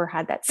that ever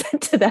had that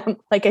said to them.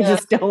 Like, I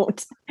just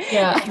don't.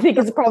 Yeah. I think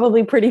it's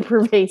probably pretty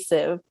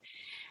pervasive.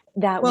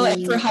 That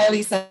for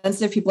highly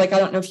sensitive people, like, I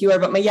don't know if you are,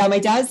 but my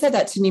dad said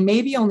that to me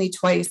maybe only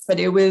twice,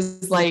 but it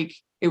was like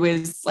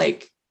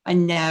I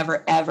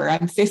never ever,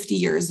 I'm 50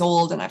 years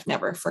old and I've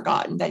never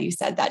forgotten that he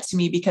said that to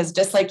me, because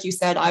just like you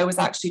said, I was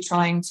actually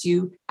trying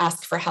to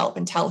ask for help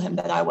and tell him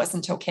that I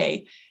wasn't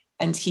okay.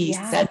 And he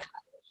said,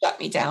 shut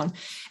me down.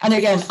 And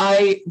again,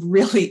 I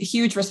really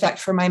huge respect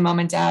for my mom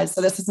and dad.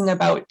 So this isn't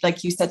about,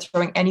 like you said,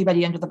 throwing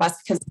anybody under the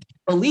bus, because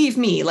believe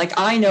me, like,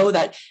 I know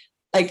that,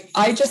 like,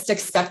 I just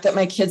expect that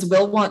my kids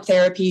will want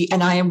therapy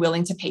and I am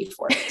willing to pay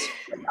for it.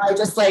 I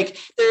just, like,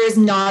 there is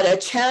not a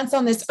chance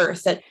on this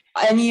earth that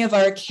any of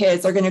our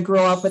kids are going to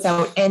grow up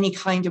without any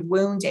kind of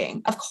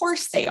wounding. Of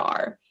course they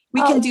are.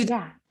 We can do the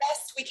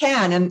best we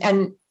can.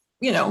 And,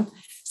 you know,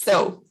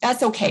 so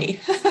that's okay.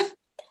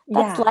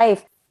 That's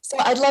life. So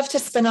I'd love to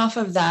spin off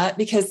of that,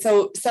 because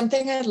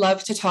something I'd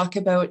love to talk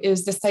about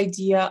is this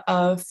idea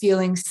of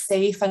feeling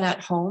safe and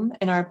at home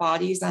in our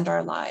bodies and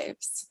our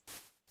lives.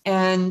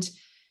 And,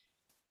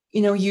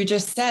 you know, you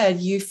just said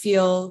you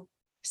feel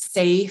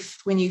safe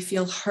when you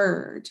feel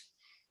heard.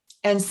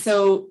 And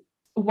so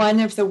one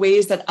of the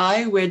ways that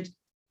I would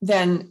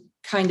then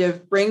kind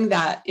of bring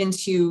that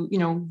into, you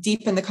know,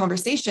 deepen the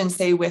conversation,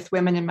 say with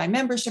women in my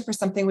membership or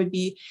something, would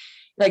be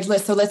like,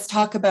 let's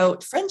talk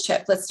about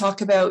friendship. Let's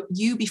talk about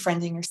you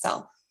befriending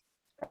yourself,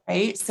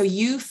 right? So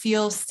you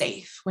feel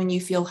safe when you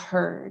feel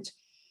heard.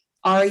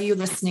 Are you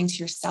listening to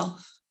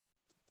yourself?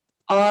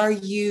 Are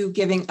you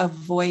giving a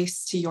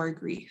voice to your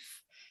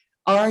grief?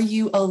 Are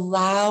you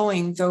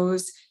allowing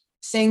those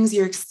things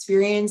you're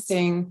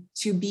experiencing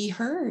to be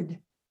heard?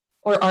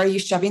 Or are you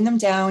shoving them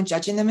down,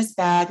 judging them as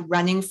bad,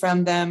 running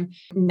from them,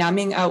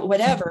 numbing out,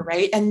 whatever,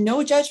 right? And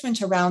no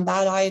judgment around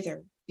that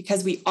either,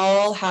 because we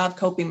all have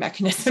coping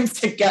mechanisms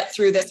to get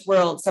through this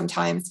world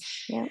sometimes.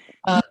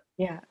 But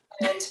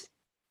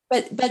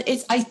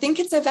I think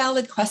it's a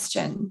valid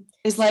question.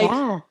 Is like,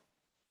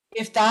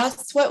 if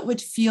that's what would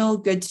feel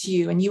good to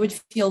you and you would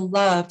feel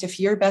loved if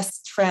your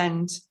best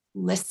friend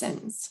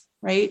listens,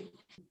 right?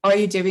 Are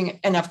you doing it?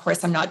 And of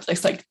course, I'm not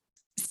just like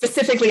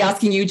specifically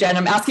asking you, Jen.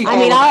 I'm asking.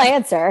 I'll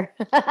answer.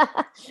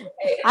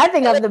 I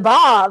think I'm the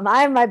bomb.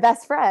 I'm my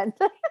best friend.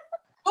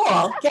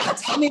 Oh, yeah.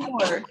 Tell me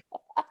more.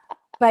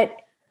 But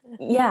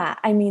yeah,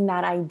 I mean,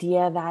 that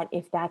idea that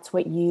if that's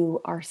what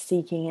you are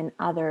seeking in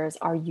others,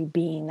 are you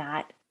being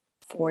that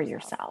for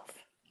yourself?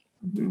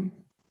 Mm-hmm.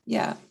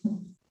 Yeah.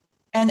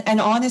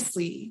 And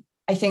honestly,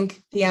 I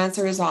think the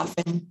answer is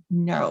often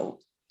no.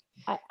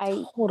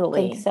 I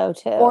totally think so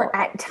too. Or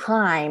at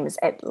times,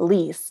 at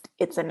least,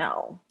 it's a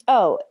no.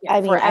 Oh, yeah,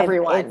 I mean, for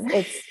everyone,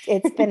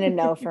 it's been a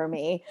no for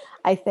me.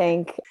 I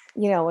think,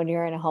 you know, when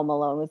you're in a home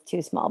alone with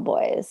two small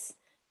boys,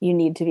 you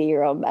need to be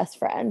your own best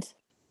friend.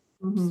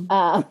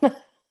 Mm-hmm.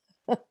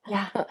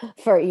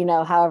 For, you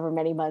know, however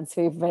many months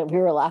we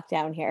were locked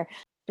down here.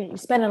 But you're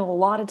spending a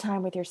lot of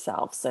time with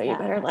yourself, so you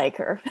better like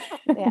her.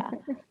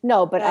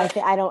 No, but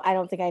I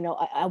don't think I know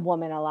a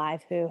woman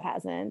alive who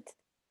hasn't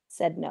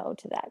said no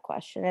to that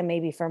question, and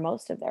maybe for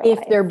most of their life,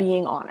 if they're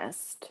being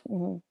honest.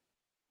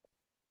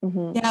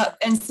 Yeah,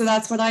 and so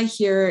that's what I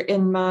hear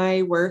in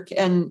my work.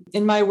 And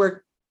in my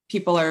work,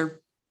 people are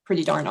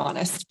pretty darn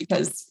honest,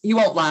 because you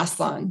won't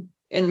last long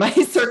in my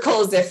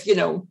circles if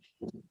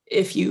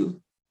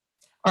you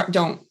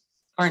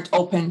aren't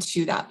open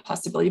to that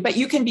possibility. But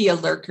you can be a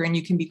lurker and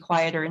you can be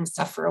quieter and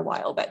stuff for a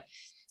while. But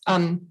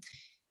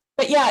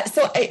yeah,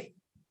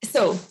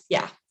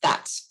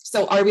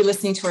 So are we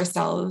listening to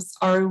ourselves?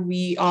 Are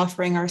we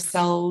offering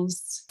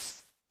ourselves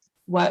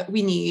what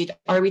we need?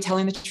 Are we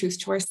telling the truth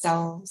to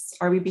ourselves?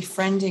 Are we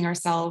befriending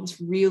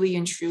ourselves really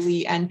and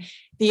truly? And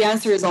the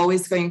answer is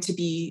always going to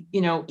be,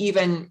 you know,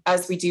 even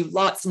as we do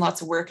lots and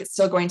lots of work, it's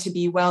still going to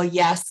be, well,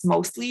 yes,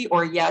 mostly,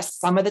 or yes,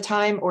 some of the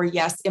time, or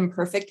yes,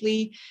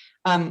 imperfectly.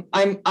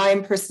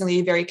 I'm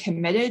personally very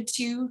committed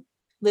to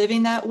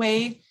living that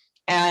way.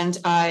 And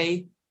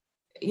I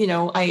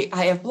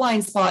have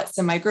blind spots,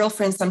 and my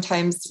girlfriend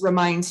sometimes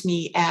reminds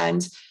me,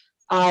 and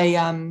I,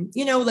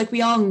 like,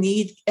 we all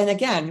need, and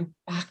again,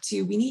 back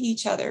to, we need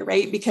each other,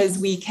 right? Because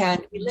we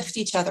lift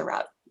each other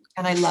up.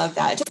 And I love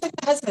that. Just like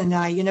my husband and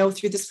I, you know,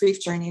 through this grief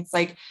journey, it's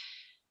like,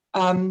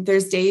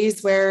 there's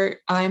days where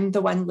I'm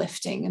the one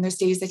lifting, and there's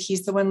days that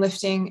he's the one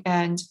lifting.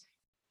 And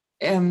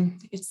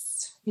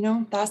it's,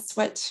 that's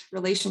what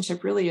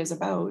relationship really is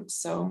about.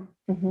 So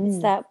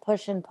It's that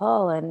push and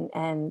pull,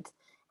 and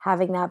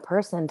having that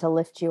person to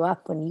lift you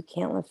up when you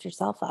can't lift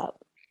yourself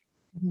up.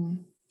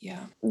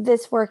 yeah.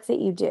 This work that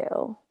you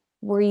do,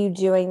 were you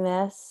doing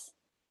this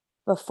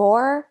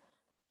before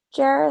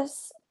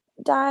Jairus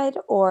died,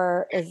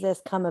 or is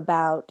this come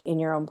about in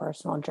your own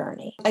personal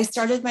journey? I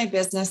started my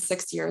business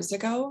 6 years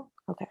ago.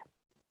 Okay.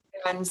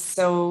 And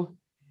so,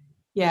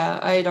 yeah,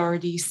 I had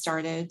already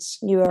started.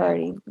 You were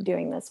already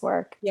doing this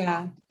work.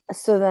 Yeah.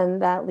 So then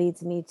that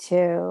leads me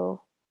to,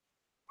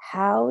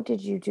 how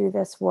did you do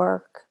this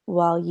work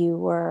while you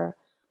were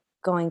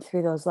going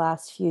through those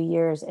last few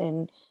years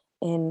in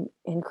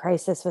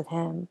crisis with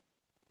him?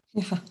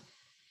 Yeah.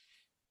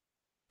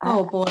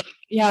 Oh boy.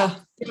 Yeah.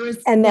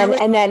 And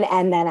then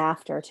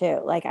after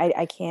too. Like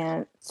I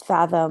can't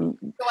fathom.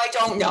 No, I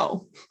don't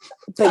know.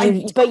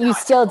 But you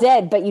still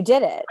did, but you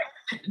did it.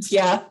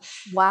 Yeah.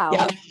 Wow.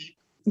 Yeah.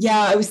 Yeah.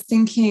 I was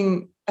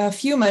thinking a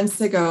few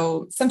months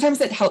ago,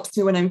 sometimes it helps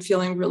me when I'm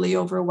feeling really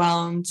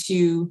overwhelmed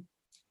to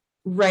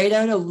write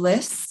out a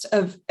list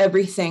of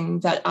everything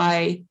that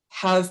I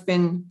have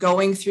been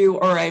going through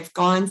or I've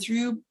gone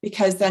through,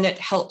 because then it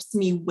helps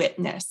me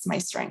witness my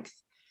strength.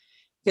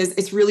 Because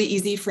it's really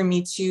easy for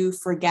me to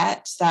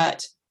forget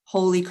that,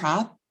 holy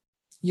crap,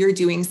 you're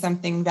doing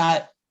something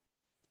that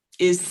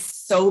is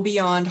so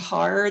beyond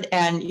hard.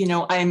 And,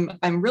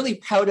 I'm really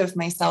proud of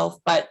myself,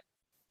 but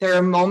there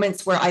are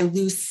moments where I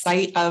lose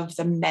sight of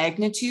the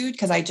magnitude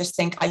because I just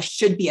think I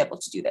should be able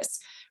to do this,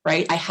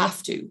 right? I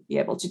have to be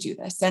able to do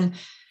this. And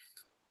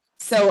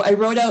so I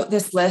wrote out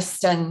this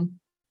list and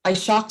I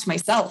shocked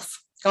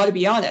myself. Got to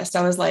be honest.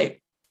 I was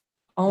like,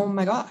 oh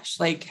my gosh,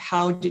 like,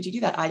 how did you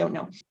do that? I don't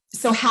know.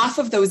 So half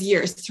of those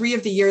years, 3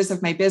 of the years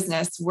of my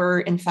business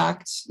were in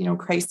fact,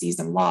 crises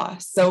and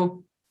loss.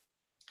 So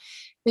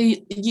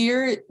the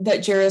year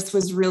that Jairus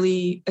was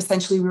really,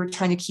 essentially, we were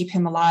trying to keep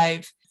him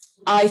alive.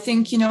 I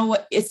think,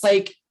 it's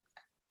like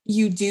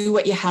you do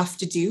what you have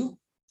to do,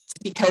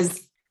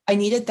 because I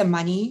needed the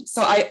money.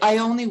 So I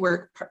only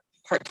work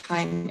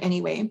part-time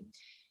anyway,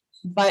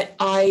 but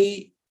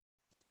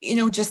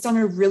just on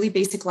a really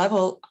basic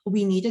level,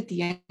 we needed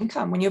the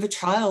income. When you have a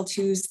child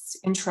who's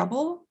in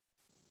trouble,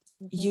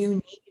 you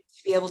need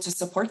to be able to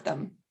support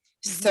them.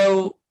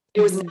 So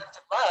it was an act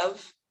of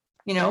love,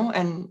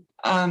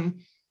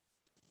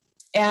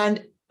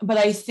 but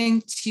I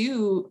think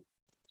too,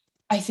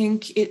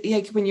 it,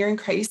 like, when you're in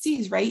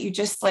crises, right, you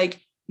just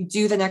you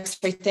do the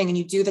next right thing and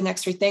you do the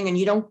next right thing, and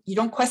you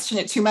don't question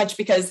it too much,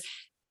 because,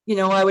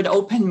 I would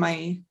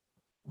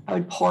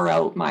pour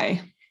out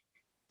my,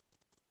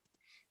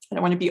 I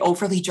don't want to be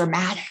overly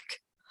dramatic,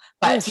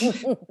 but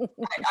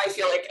I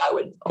feel like I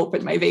would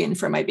open my vein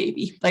for my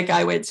baby. Like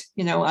I would.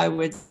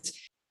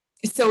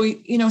 So,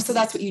 so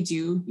that's what you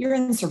do. You're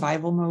in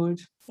survival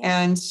mode,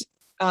 and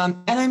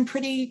I'm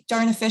pretty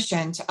darn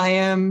efficient. I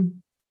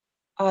am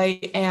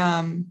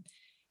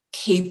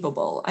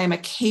capable. I am a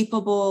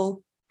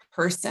capable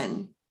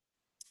person,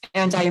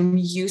 and I am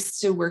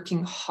used to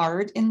working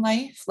hard in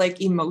life, like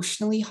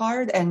emotionally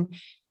hard. And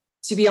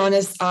to be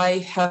honest, I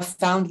have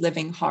found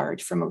living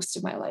hard for most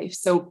of my life.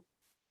 So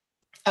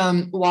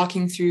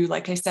walking through,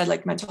 like I said,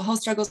 like mental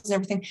health struggles and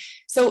everything.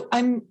 So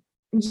I'm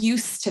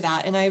used to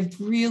that. And I've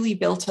really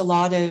built a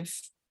lot of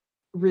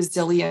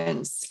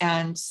resilience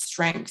and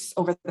strength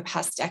over the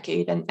past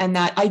decade. And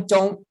that I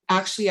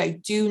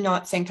do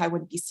not think I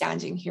would be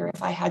standing here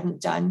if I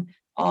hadn't done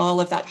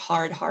all of that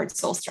hard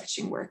soul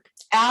stretching work.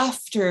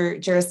 After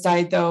Jairus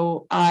died,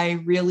 though,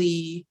 I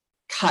really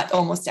cut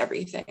almost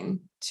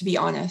everything, to be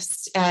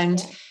honest.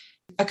 And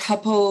a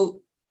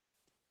couple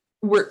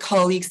work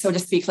colleagues, so to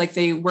speak, like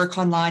they work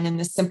online in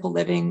the simple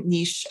living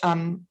niche,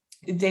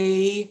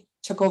 they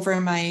took over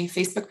my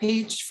Facebook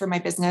page for my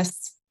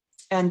business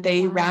and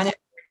they ran it.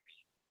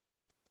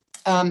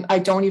 I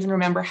don't even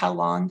remember how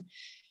long.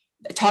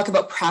 Talk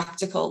about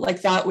practical,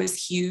 like that was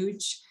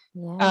huge.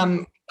 Yeah.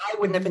 I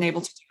wouldn't have been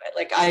able to do it.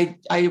 Like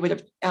I would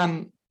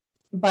have,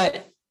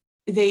 but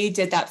they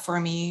did that for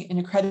me, an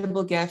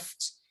incredible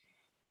gift.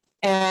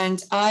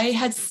 And I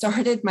had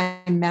started my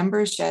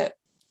membership.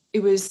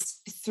 It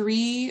was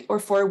 3 or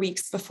 4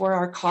 weeks before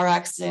our car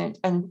accident,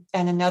 and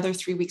another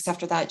 3 weeks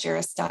after that,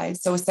 Jairus died.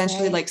 So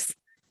essentially, like 6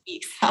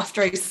 weeks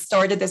after I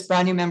started this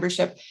brand new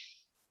membership,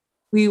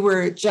 we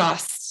were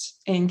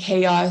just in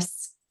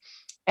chaos.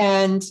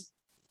 And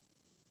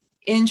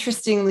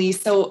interestingly,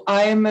 so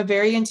I'm a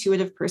very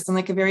intuitive person,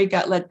 like a very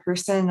gut-led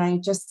person.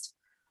 And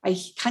I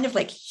kind of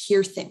like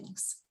hear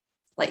things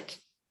like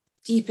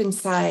deep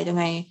inside. And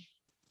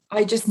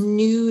I just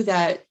knew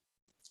that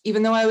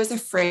even though I was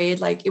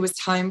afraid, like it was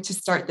time to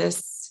start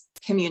this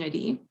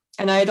community.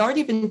 And I had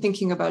already been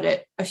thinking about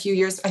it a few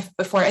years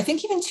before. I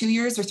think even 2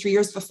 years or 3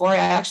 years before, I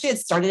actually had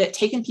started it,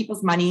 taken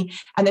people's money,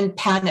 and then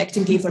panicked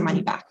and gave their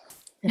money back.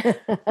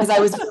 Because I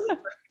was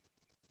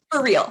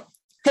for real.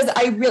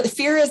 Because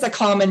fear is a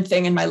common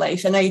thing in my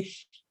life, and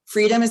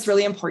freedom is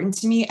really important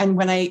to me. And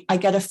when I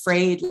get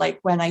afraid, like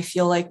when I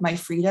feel like my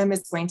freedom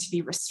is going to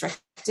be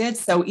restricted.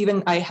 So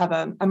even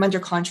I'm under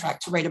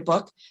contract to write a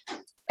book,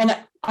 and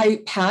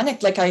I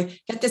panicked. Like I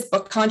get this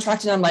book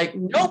contract and I'm like,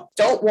 nope,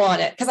 don't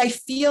want it. Cause I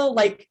feel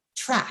like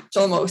trapped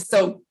almost.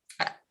 So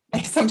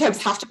I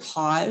sometimes have to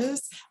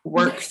pause,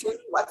 work through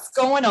what's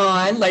going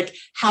on. Like,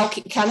 how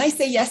can I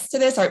say yes to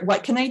this? Or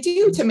what can I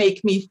do to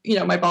make me,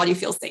 my body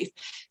feel safe?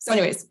 So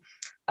anyways,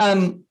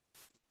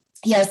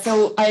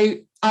 so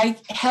I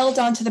held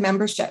on to the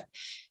membership.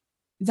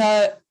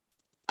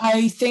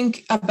 I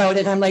think about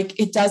it and I'm like,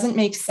 it doesn't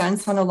make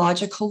sense on a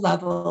logical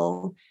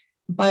level,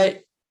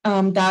 but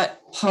that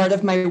part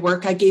of my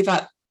work, I gave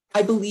up.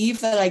 I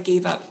believe that I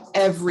gave up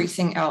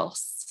everything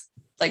else.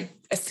 Like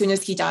as soon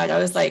as he died, I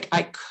was like,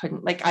 I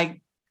couldn't, like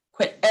I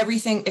quit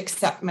everything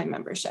except my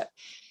membership.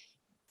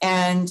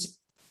 And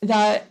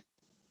that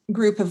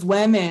group of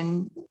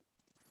women,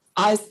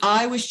 as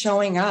I was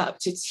showing up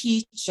to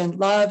teach and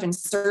love and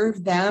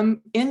serve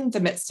them in the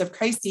midst of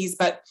crises,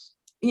 but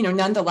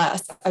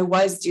nonetheless, I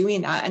was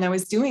doing that and I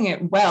was doing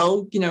it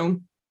well.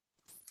 It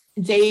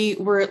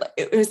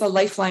was a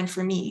lifeline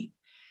for me.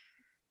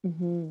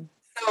 Mm-hmm.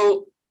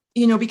 So,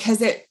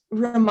 because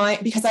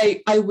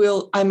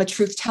I'm a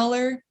truth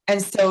teller.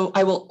 And so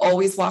I will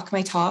always walk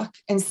my talk.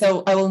 And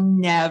so I will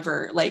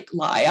never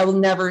lie. I will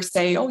never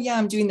say, oh yeah,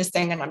 I'm doing this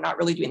thing and I'm not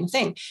really doing the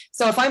thing.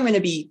 So if I'm going to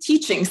be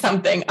teaching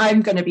something,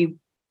 I'm going to be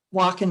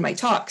walking my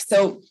talk.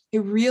 So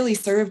it really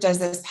served as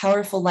this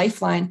powerful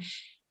lifeline.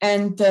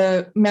 And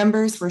the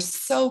members were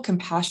so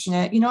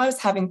compassionate. I was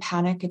having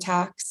panic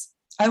attacks.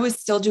 I was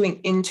still doing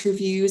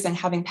interviews and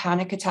having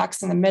panic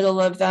attacks in the middle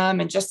of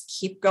them and just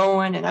keep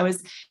going. And I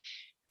was,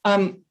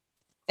 and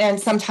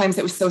sometimes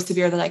it was so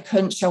severe that I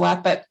couldn't show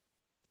up, but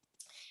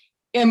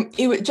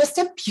it was just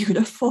a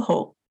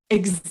beautiful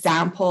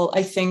example,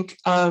 I think,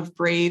 of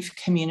brave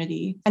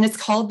community. And it's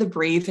called the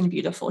Brave and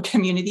Beautiful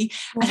Community.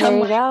 Well, there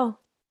you go.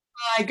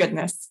 My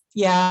goodness.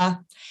 Yeah.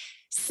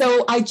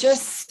 So I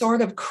just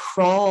sort of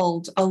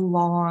crawled,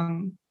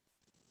 and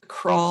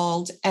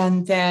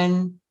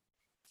then,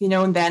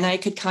 and then I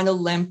could kind of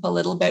limp a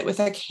little bit with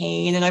a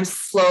cane, and I'm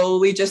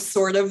slowly just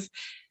sort of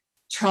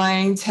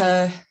trying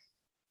to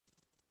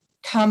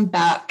come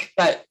back,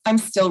 but I'm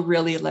still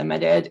really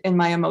limited in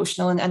my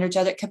emotional and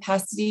energetic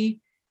capacity.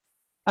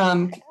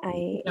 I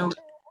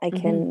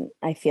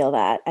feel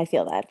that. I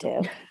feel that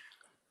too.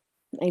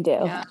 I do.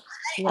 Yeah.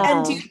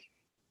 And do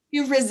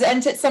you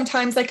resent it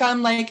sometimes? Like,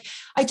 I'm like,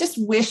 I just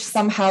wish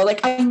somehow,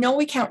 like, I know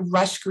we can't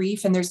rush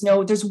grief and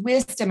there's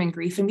wisdom in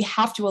grief and we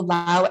have to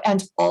allow it.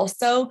 And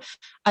also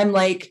I'm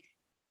like,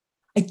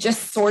 I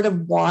just sort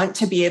of want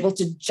to be able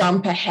to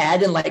jump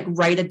ahead and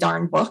write a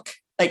darn book.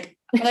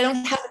 But I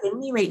don't have it in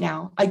me right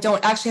now. I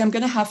don't actually, I'm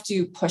going to have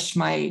to push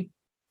my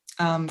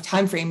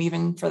time frame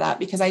even for that,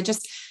 because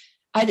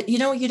you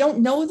don't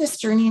know this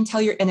journey until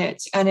you're in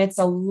it. And it's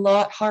a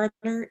lot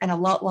harder and a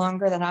lot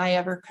longer than I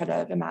ever could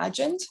have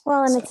imagined.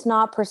 Well, and it's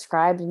not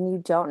prescribed and you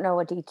don't know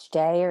what each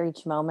day or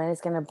each moment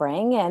is going to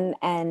bring.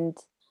 And,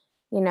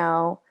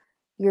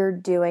 you're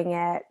doing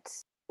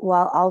it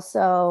while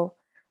also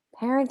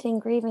parenting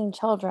grieving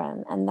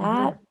children. And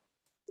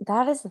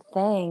that is the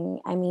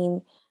thing. I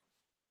mean,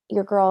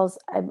 your girls,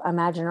 I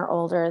imagine, are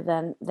older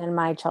than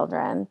my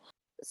children.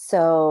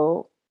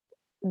 So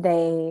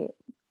they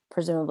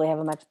presumably have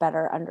a much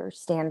better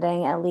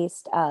understanding, at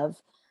least,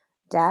 of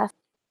death.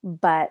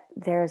 But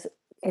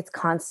it's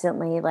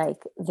constantly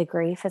the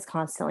grief is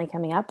constantly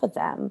coming up with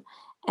them.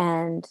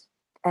 And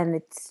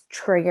it's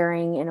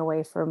triggering in a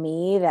way for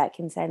me that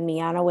can send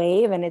me on a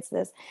wave. And it's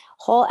this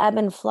whole ebb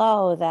and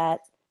flow that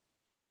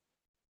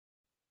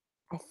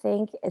I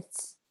think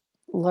it's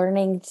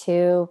learning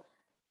to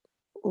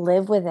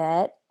live with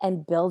it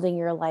and building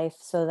your life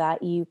so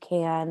that you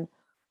can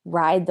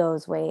ride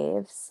those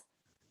waves.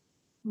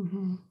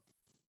 Mm-hmm.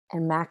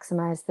 And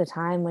maximize the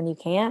time when you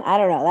can. I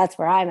don't know. That's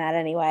where I'm at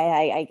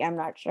anyway. I'm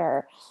not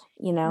sure,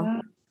 Yeah.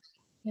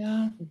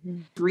 Mm-hmm.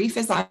 Grief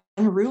is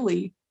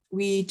unruly.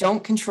 We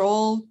don't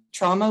control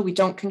trauma. We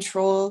don't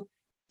control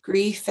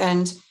grief.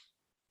 And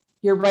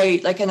you're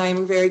right. And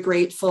I'm very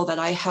grateful that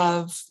I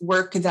have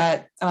work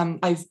that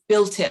I've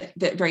built it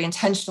that very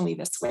intentionally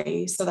this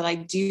way so that I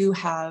do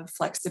have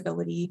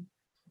flexibility.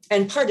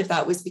 And part of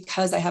that was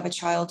because I have a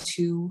child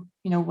who,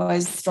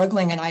 was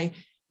struggling, and I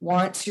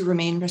want to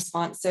remain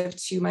responsive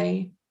to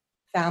my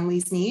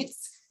family's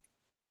needs.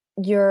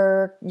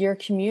 Your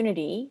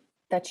community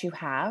that you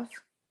have,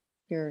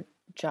 your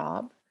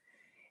job,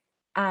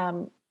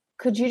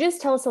 could you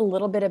just tell us a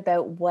little bit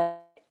about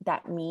what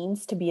that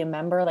means to be a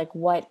member? Like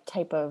what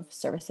type of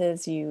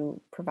services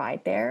you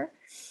provide there?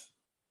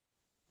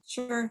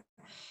 Sure.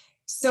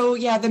 So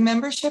the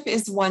membership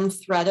is one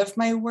thread of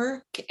my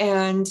work.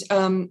 And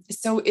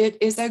so it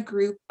is a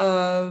group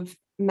of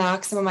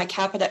maximum, I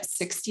cap it at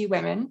 60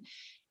 women.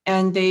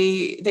 And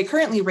they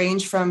currently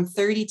range from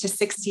 30 to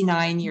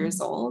 69 years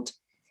old,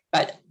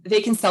 but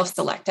they can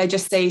self-select. I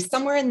just say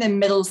somewhere in the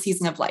middle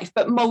season of life,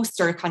 but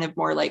most are kind of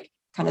more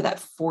that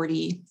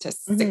 40 to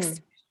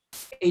 60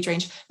 age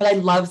range. But I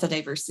love the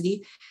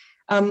diversity.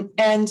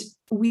 And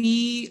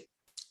we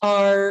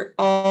are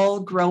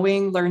all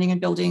growing, learning,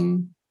 and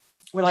building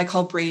what I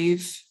call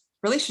brave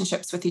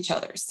relationships with each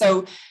other.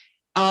 So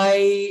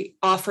I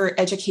offer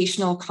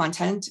educational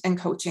content and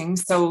coaching.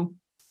 So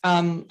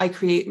I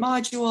create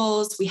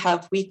modules. We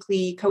have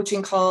weekly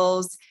coaching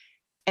calls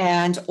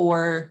and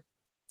or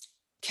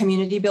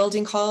community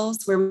building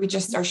calls where we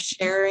just are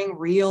sharing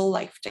real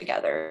life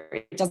together.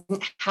 It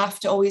doesn't have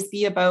to always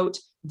be about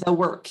the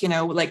work,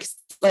 like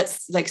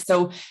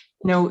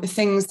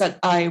things that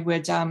I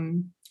would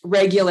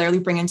regularly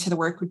bring into the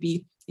work would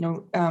be,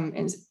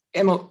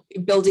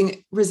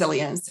 building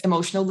resilience,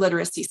 emotional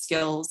literacy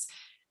skills,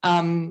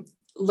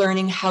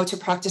 learning how to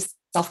practice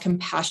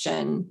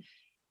self-compassion.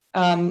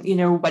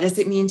 What does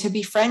it mean to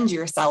befriend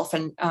yourself,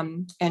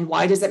 and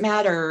why does it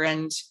matter,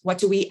 and what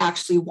do we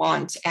actually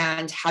want,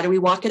 and how do we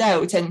walk it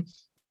out?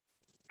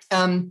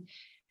 And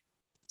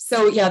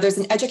so yeah, there's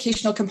an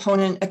educational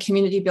component, a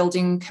community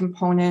building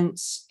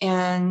component,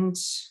 and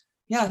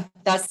yeah,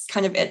 that's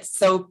kind of it.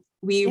 So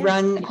we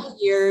run all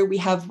year, we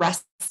have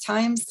rest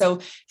time. So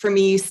for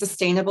me,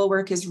 sustainable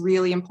work is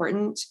really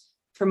important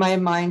for my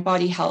mind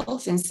body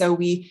health. And so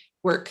we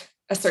work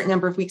a certain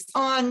number of weeks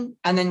on,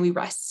 and then we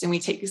rest, and we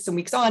take some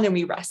weeks on and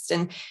we rest.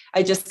 And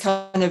I just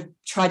kind of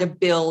try to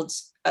build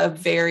a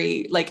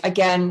very,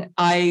 again,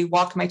 I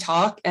walk my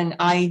talk, and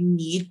I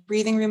need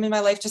breathing room in my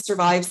life to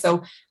survive.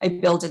 So I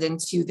build it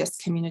into this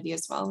community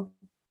as well.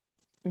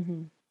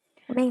 Mm-hmm.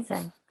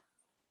 Amazing.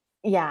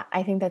 Yeah,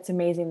 I think that's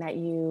amazing that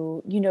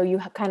you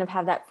kind of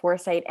have that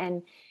foresight,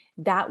 and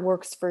that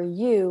works for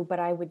you, but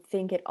I would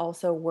think it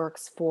also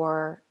works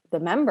for the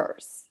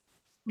members,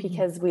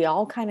 because we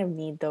all kind of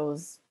need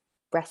those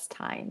rest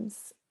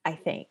times, I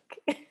think,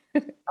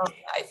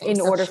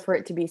 in order for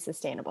it to be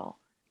sustainable.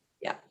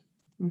 Yeah.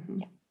 Mm-hmm.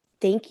 Yeah.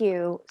 Thank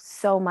you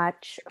so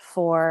much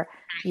for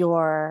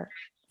your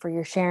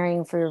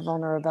sharing, for your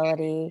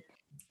vulnerability.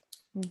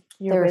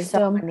 Your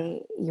wisdom.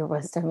 Your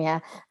wisdom. Yeah.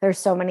 There's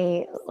so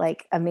many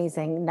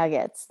amazing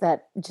nuggets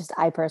that just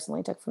I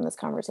personally took from this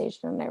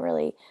conversation, and I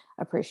really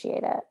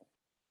appreciate it.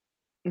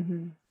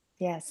 Mm-hmm.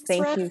 Yes.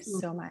 Thank you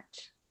so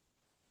much.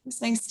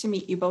 It's nice to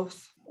meet you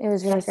both. It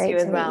was really great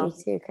to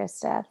meet you too,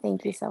 Krista.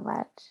 Thank you so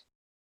much.